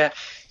somewhere.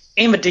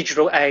 In the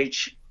digital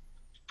age,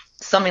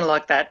 something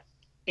like that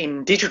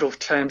in digital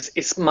terms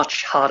is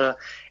much harder.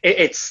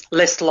 It's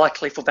less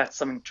likely for that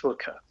something to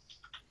occur.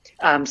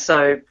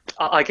 So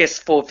I guess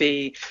for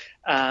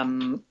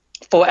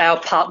our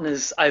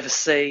partners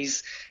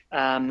overseas,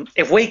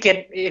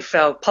 if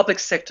our public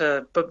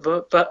sector, but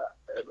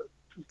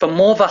the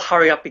more the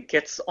hurry up it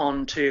gets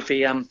onto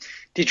the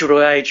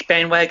digital age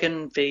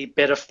bandwagon, the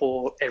better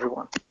for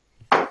everyone.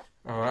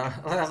 Well,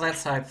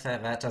 let's hope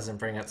that that doesn't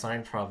bring its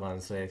own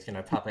problems with,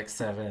 public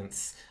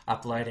servants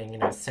uploading,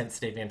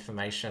 sensitive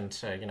information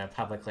to,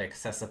 publicly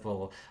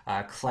accessible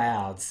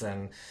clouds,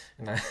 and,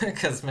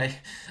 because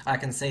I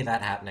can see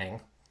that happening.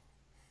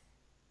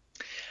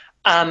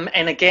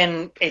 And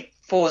again, it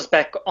falls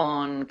back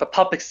on the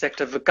public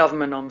sector, the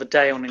government on the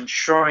day, on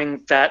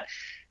ensuring that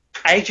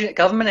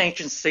government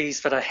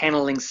agencies that are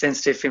handling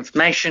sensitive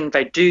information,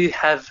 they do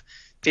have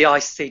the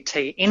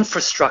ICT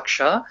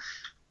infrastructure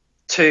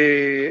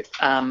to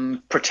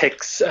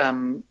protect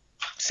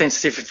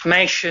sensitive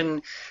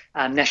information,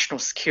 national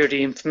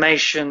security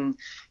information.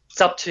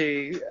 It's up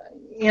to,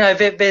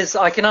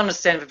 I can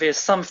understand that there's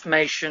some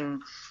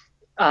information.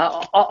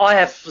 I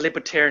have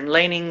libertarian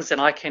leanings, but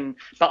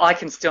I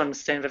can still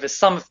understand that there's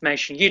some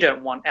information you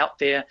don't want out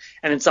there,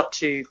 and it's up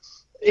to,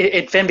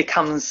 it then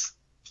becomes,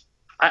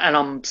 and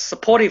I'm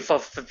supportive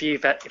of the view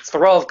that it's the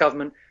role of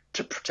government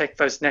to protect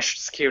those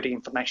national security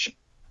information.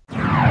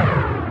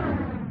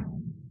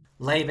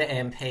 Labor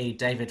MP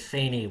David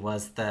Feeney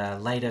was the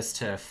latest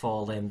to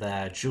fall in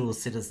the dual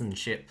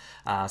citizenship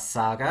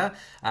saga.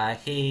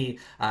 He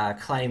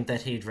claimed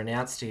that he'd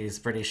renounced his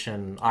British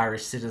and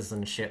Irish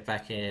citizenship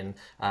back in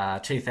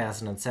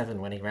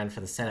 2007 when he ran for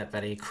the Senate,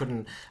 but he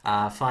couldn't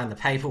find the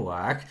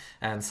paperwork,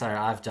 and so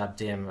I've dubbed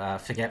him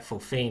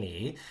Forgetful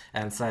Feeney.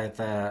 And so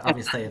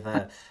obviously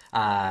the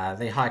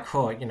High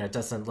Court,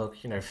 doesn't look,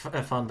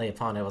 fondly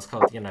upon it. Was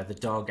called, the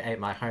dog ate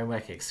my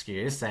homework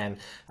excuse, and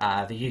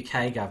the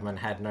UK government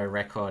had no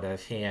record of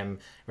him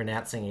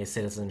renouncing his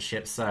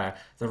citizenship, so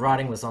the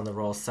writing was on the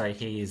wall, so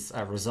he's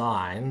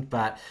resigned.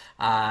 But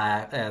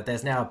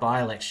there's now a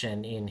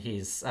by-election in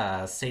his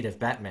seat of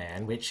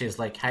Batman, which is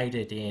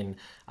located in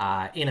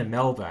inner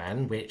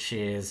Melbourne, which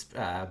is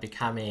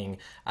becoming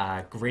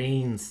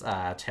Greens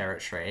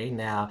territory.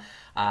 Now,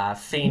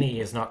 Feeney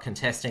is not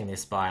contesting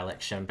this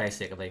by-election,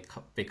 basically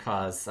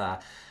because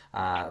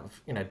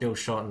Bill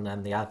Shorten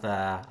and the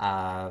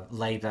other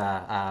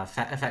Labor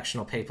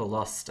factional people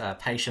lost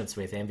patience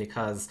with him,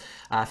 because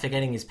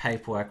forgetting his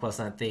paperwork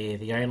wasn't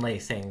the only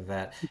thing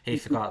that he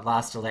forgot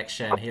last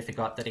election. He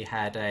forgot that he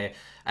had a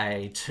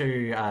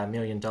 $2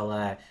 million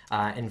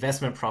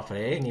investment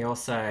property, and he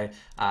also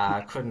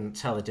couldn't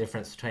tell the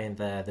difference between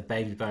the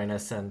baby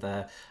bonus and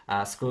the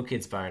school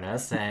kids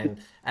bonus.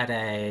 And at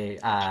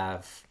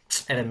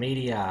a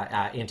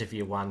media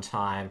interview one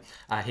time,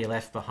 he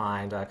left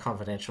behind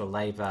confidential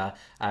Labor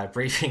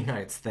briefing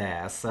notes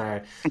there.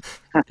 So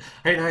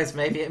who knows?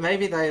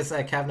 Maybe those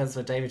cabinets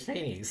were David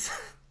Feeney's.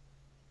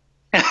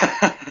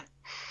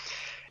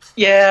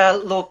 Yeah,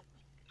 look,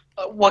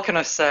 what can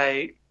I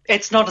say?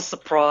 It's not a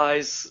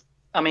surprise.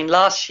 I mean,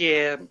 last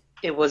year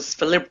it was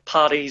the Liberal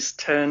Party's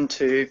turn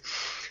to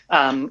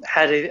not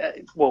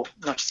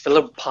just the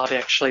Liberal Party,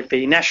 actually,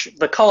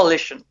 the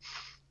coalition.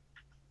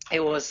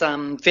 It was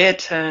their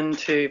turn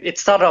to. It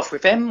started off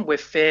with them,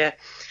 with their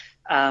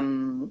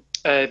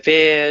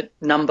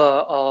number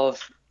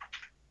of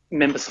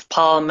members of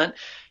Parliament,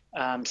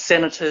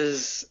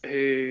 senators,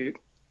 who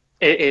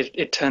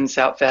it turns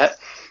out that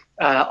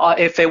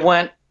if they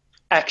weren't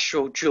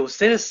actual dual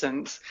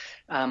citizens,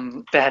 they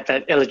had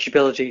that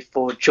eligibility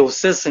for dual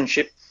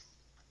citizenship.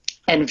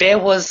 And there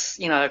was,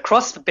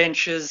 across the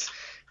benches,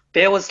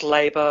 there was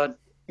Labor,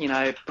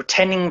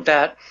 pretending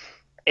that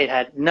it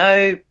had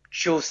no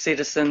dual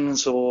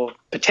citizens or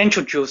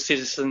potential dual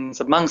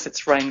citizens amongst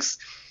its ranks.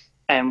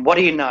 And what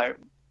do you know?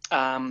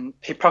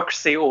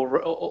 Hypocrisy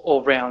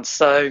all round.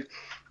 So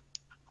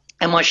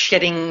Am I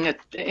shedding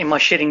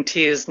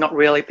tears? Not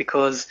really,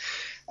 because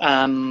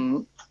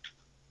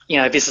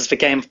this is the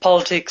game of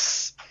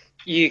politics.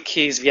 You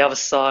accuse the other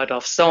side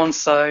of so and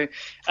so.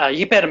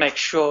 You better make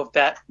sure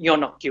that you're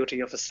not guilty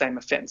of the same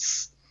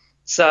offence.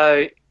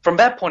 So, from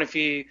that point of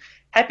view,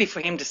 happy for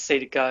him to see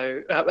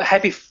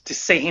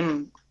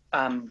him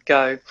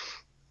go.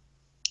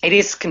 It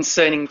is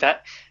concerning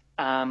that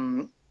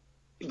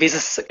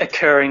this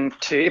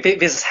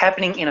is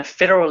happening in a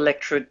federal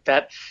electorate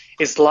that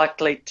is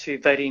likely to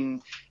vote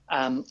in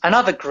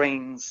another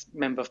Greens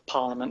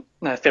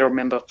federal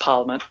member of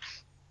parliament.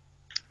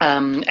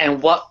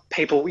 And what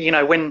people,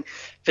 when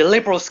the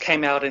Liberals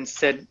came out and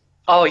said,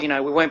 we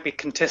won't be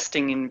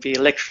contesting in the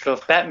electorate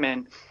of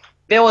Batman,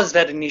 there was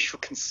that initial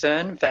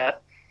concern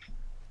that,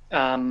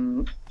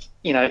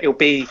 it'll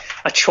be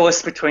a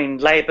choice between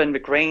Labor and the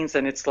Greens,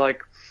 and it's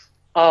like,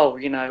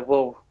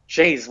 well,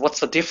 geez, what's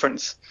the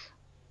difference?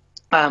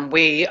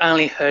 We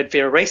only heard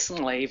very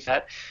recently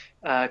that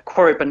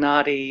Corey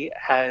Bernardi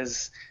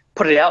has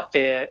put it out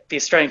there, the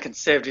Australian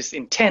Conservatives'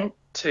 intent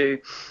to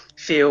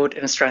field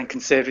an Australian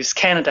Conservatives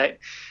candidate.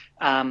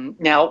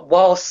 Now,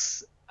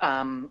 whilst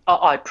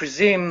I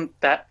presume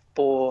that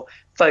for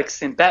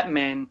folks in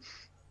Batman,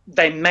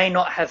 they may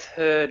not have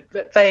heard,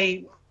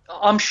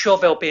 I'm sure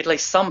there'll be at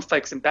least some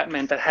folks in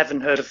Batman that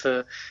haven't heard of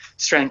the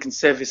Australian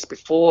Conservatives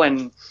before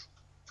and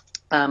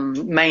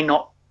may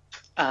not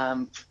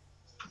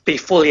be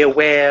fully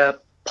aware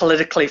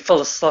politically,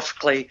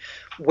 philosophically,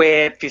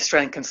 where the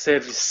Australian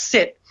Conservatives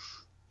sit.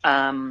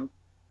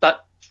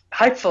 But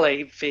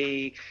hopefully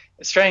the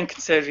Australian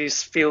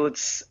Conservatives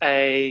fields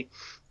a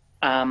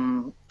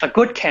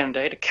good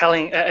candidate,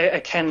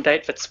 a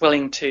candidate that's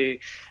willing to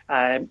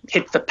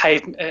hit the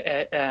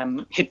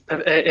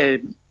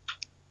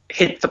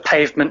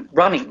pavement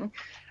running,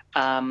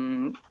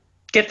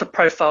 get the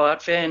profile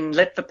out there, and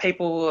let the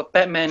people of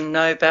Batman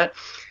know that,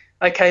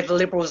 okay, the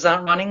Liberals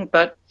aren't running,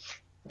 but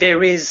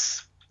there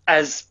is,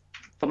 as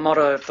the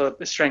motto of the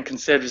Australian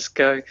Conservatives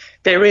go,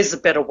 there is a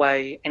better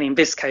way, and in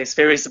this case,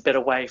 there is a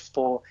better way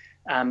for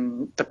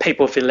the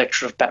people of the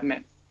electorate of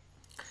Batman.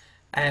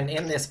 And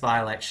in this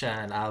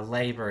by-election,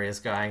 Labor is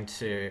going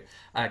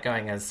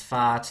as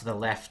far to the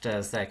left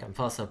as they can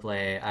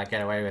possibly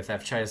get away with.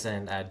 They've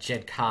chosen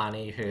Ged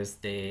Kearney, who's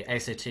the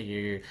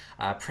ACTU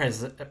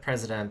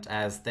president,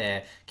 as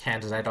their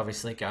candidate,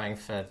 obviously going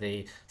for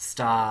the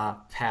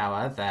star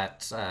power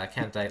that a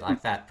candidate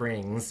like that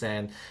brings.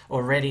 And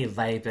already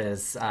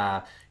Labor's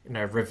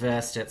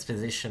reversed its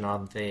position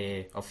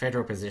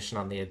federal position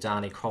on the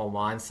Adani coal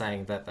mine,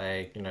 saying that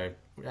they,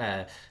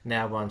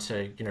 now want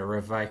to,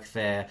 revoke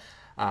their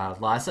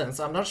license.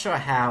 I'm not sure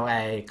how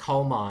a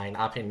coal mine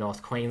up in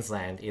North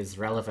Queensland is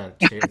relevant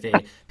to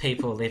the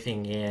people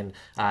living in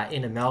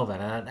inner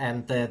Melbourne,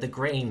 and the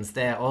Greens,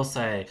 they're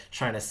also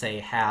trying to see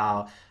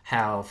how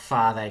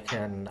far they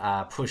can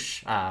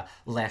push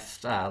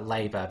left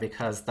Labor,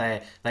 because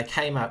they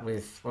came up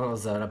with,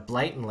 a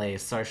blatantly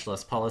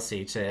socialist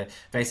policy to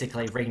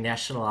basically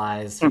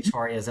renationalise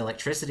Victoria's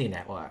electricity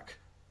network.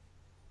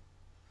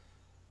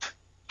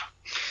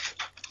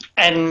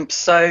 And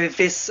so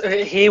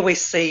here we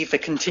see the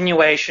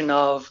continuation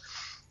of,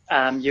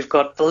 you've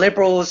got the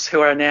Liberals who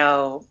are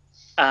now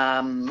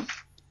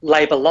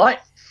Labor light,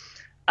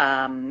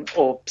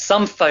 or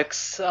some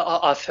folks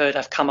I've heard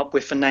have come up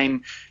with the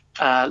name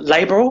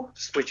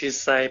Laborals, which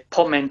is a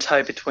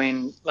portmanteau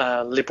between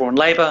Liberal and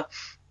Labor.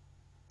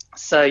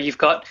 So you've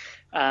got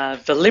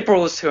the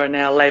Liberals who are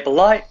now Labor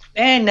light,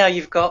 and now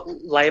you've got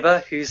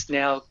Labor who's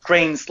now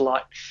Greens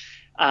light.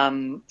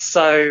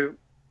 So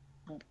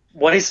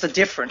what is the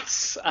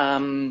difference?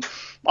 I'm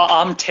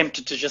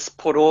tempted to just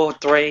put all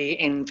three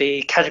in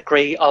the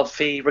category of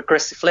the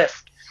regressive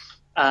left.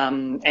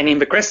 And in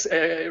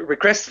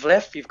regressive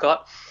left, you've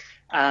got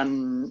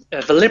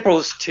the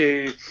Liberals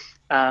to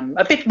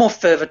a bit more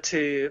further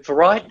to the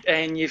right,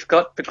 and you've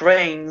got the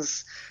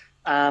Greens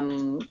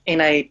in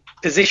a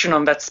position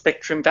on that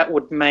spectrum that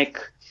would make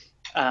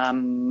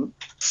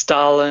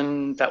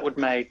Stalin, that would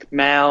make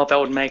Mao, that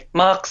would make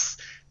Marx,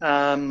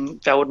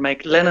 that would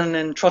make Lenin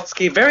and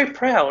Trotsky very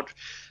proud.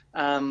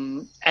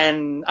 And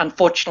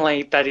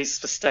unfortunately, that is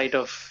the state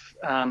of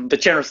the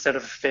general state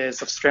of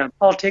affairs of Australian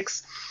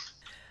politics.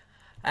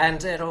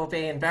 And it'll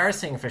be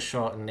embarrassing for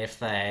Shorten if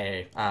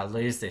they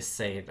lose this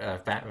seat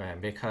of Batman,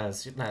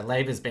 because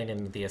Labor's been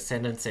in the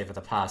ascendancy for the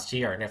past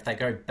year, and if they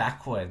go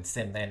backwards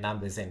in their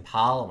numbers in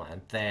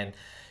Parliament, then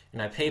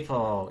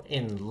people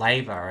in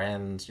Labor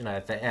and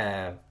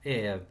the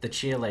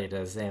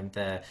cheerleaders and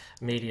the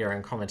media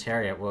and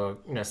commentariat will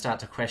start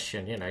to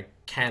question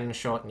can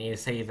Shorten,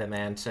 is he the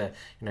man to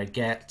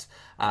get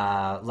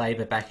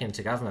Labor back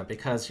into government,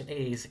 because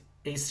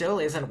he still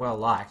isn't well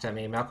liked. I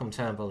mean, Malcolm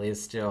Turnbull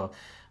is still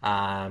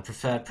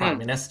preferred Prime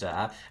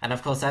Minister, and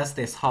of course, as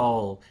this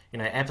whole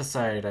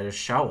episode has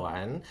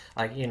shown,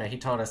 he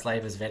told us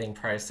Labor's vetting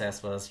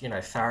process was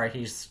thorough.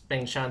 He's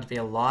being shown to be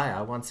a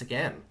liar once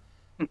again.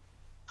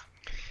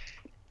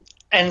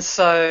 And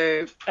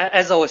so,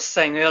 as I was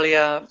saying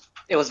earlier,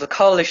 it was the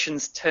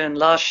coalition's turn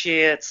last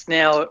year. It's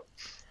now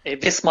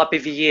this might be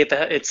the year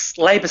that it's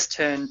Labor's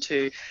turn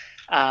to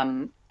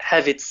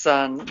have its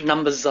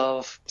numbers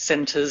of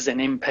senators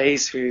and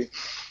MPs who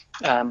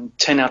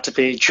turn out to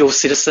be dual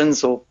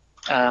citizens or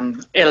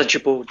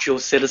eligible dual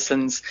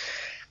citizens.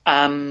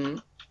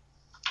 And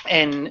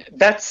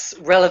that's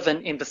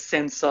relevant in the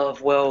sense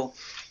of, well,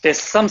 there's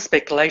some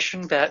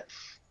speculation that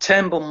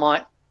Turnbull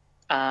might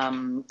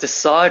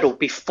decide or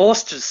be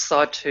forced to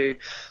decide to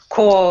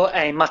call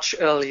a much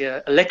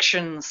earlier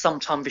election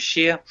sometime this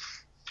year.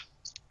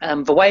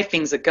 The way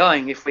things are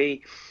going,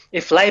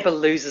 if Labor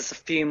loses a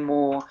few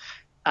more,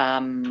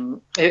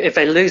 if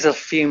they lose a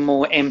few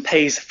more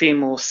MPs, a few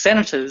more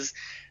senators,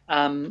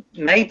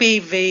 maybe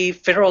the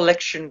federal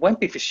election won't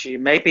be this year.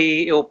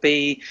 Maybe it'll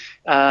be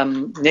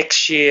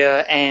next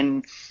year.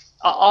 And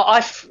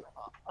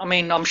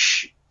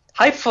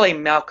hopefully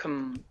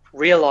Malcolm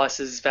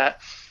realises that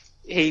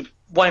he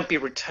won't be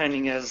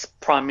returning as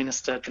Prime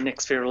Minister at the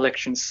next federal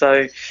election.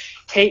 So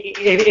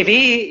if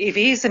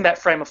he is in that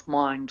frame of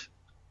mind,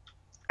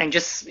 and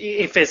just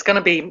if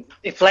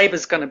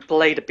Labor's going to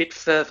bleed a bit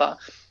further,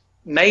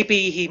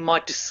 maybe he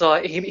might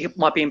decide he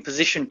might be in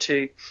position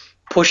to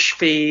push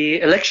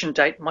the election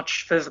date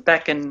much further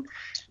back, and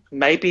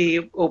maybe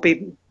it will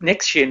be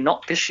next year,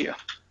 not this year.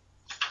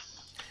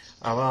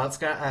 Oh, well,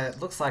 it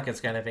looks like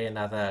it's going to be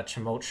another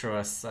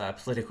tumultuous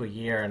political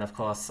year, and of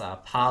course,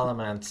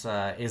 Parliament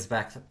is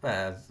back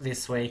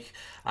this week,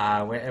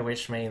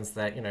 which means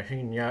that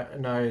who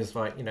knows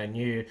what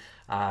new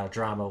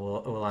drama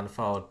will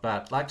unfold.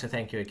 But I'd like to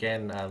thank you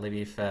again,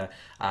 Libby, for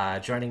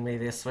joining me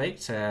this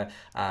week to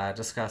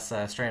discuss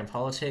Australian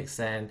politics,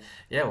 and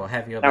we'll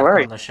have you back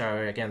on the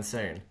show again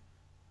soon.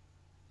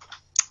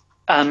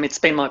 It's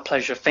been my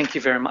pleasure. Thank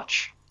you very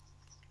much.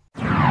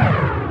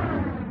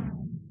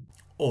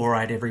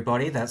 Alright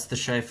everybody, that's the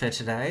show for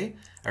today.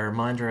 A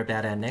reminder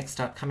about our next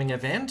upcoming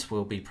event.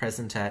 We'll be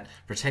present at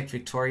Protect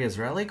Victoria's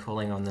rally,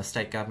 calling on the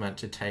state government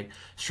to take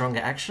stronger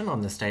action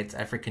on the state's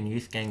African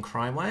youth gang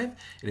crime wave.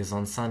 It is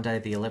on Sunday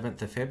the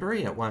 11th of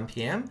February at 1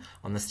 p.m.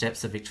 on the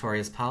steps of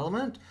Victoria's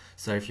Parliament.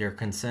 So if you're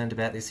concerned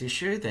about this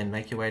issue, then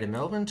make your way to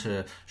Melbourne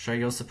to show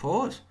your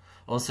support.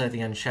 Also, the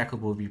Unshackled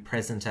will be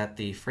present at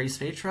the Free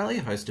Speech Rally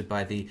hosted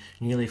by the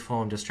newly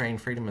formed Australian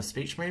Freedom of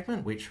Speech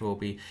Movement, which will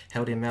be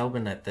held in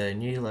Melbourne at the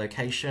new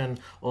location,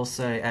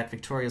 also at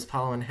Victoria's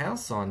Parliament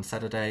House on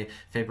Saturday,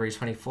 February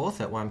 24th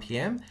at 1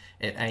 p.m.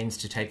 It aims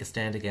to take a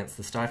stand against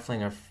the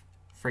stifling of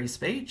free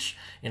speech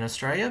in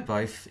Australia,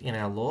 both in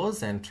our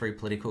laws and through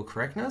political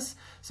correctness,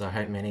 so I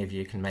hope many of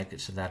you can make it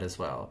to that as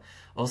well.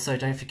 Also,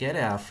 don't forget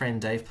our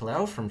friend Dave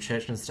Pallel from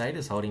Church and State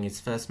is holding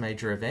his first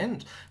major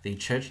event, the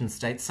Church and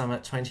State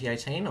Summit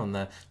 2018 on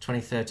the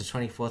 23rd to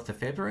 24th of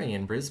February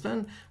in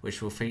Brisbane,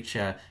 which will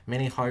feature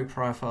many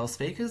high-profile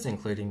speakers,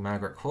 including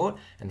Margaret Court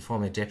and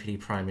former Deputy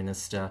Prime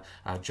Minister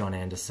John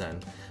Anderson.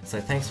 So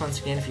thanks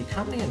once again for your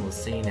company, and we'll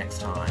see you next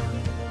time.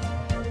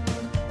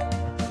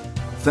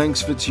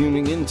 Thanks for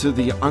tuning in to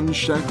the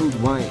Unshackled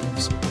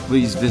Waves.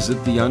 Please visit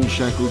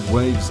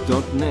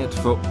theunshackledwaves.net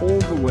for all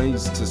the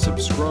ways to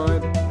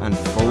subscribe and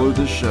follow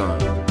the show.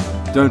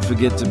 Don't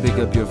forget to pick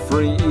up your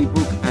free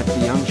ebook at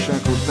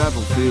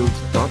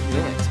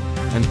theunshackledbattlefield.net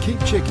and keep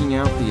checking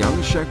out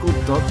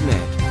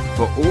theunshackled.net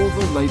for all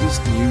the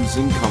latest news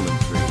and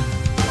commentary.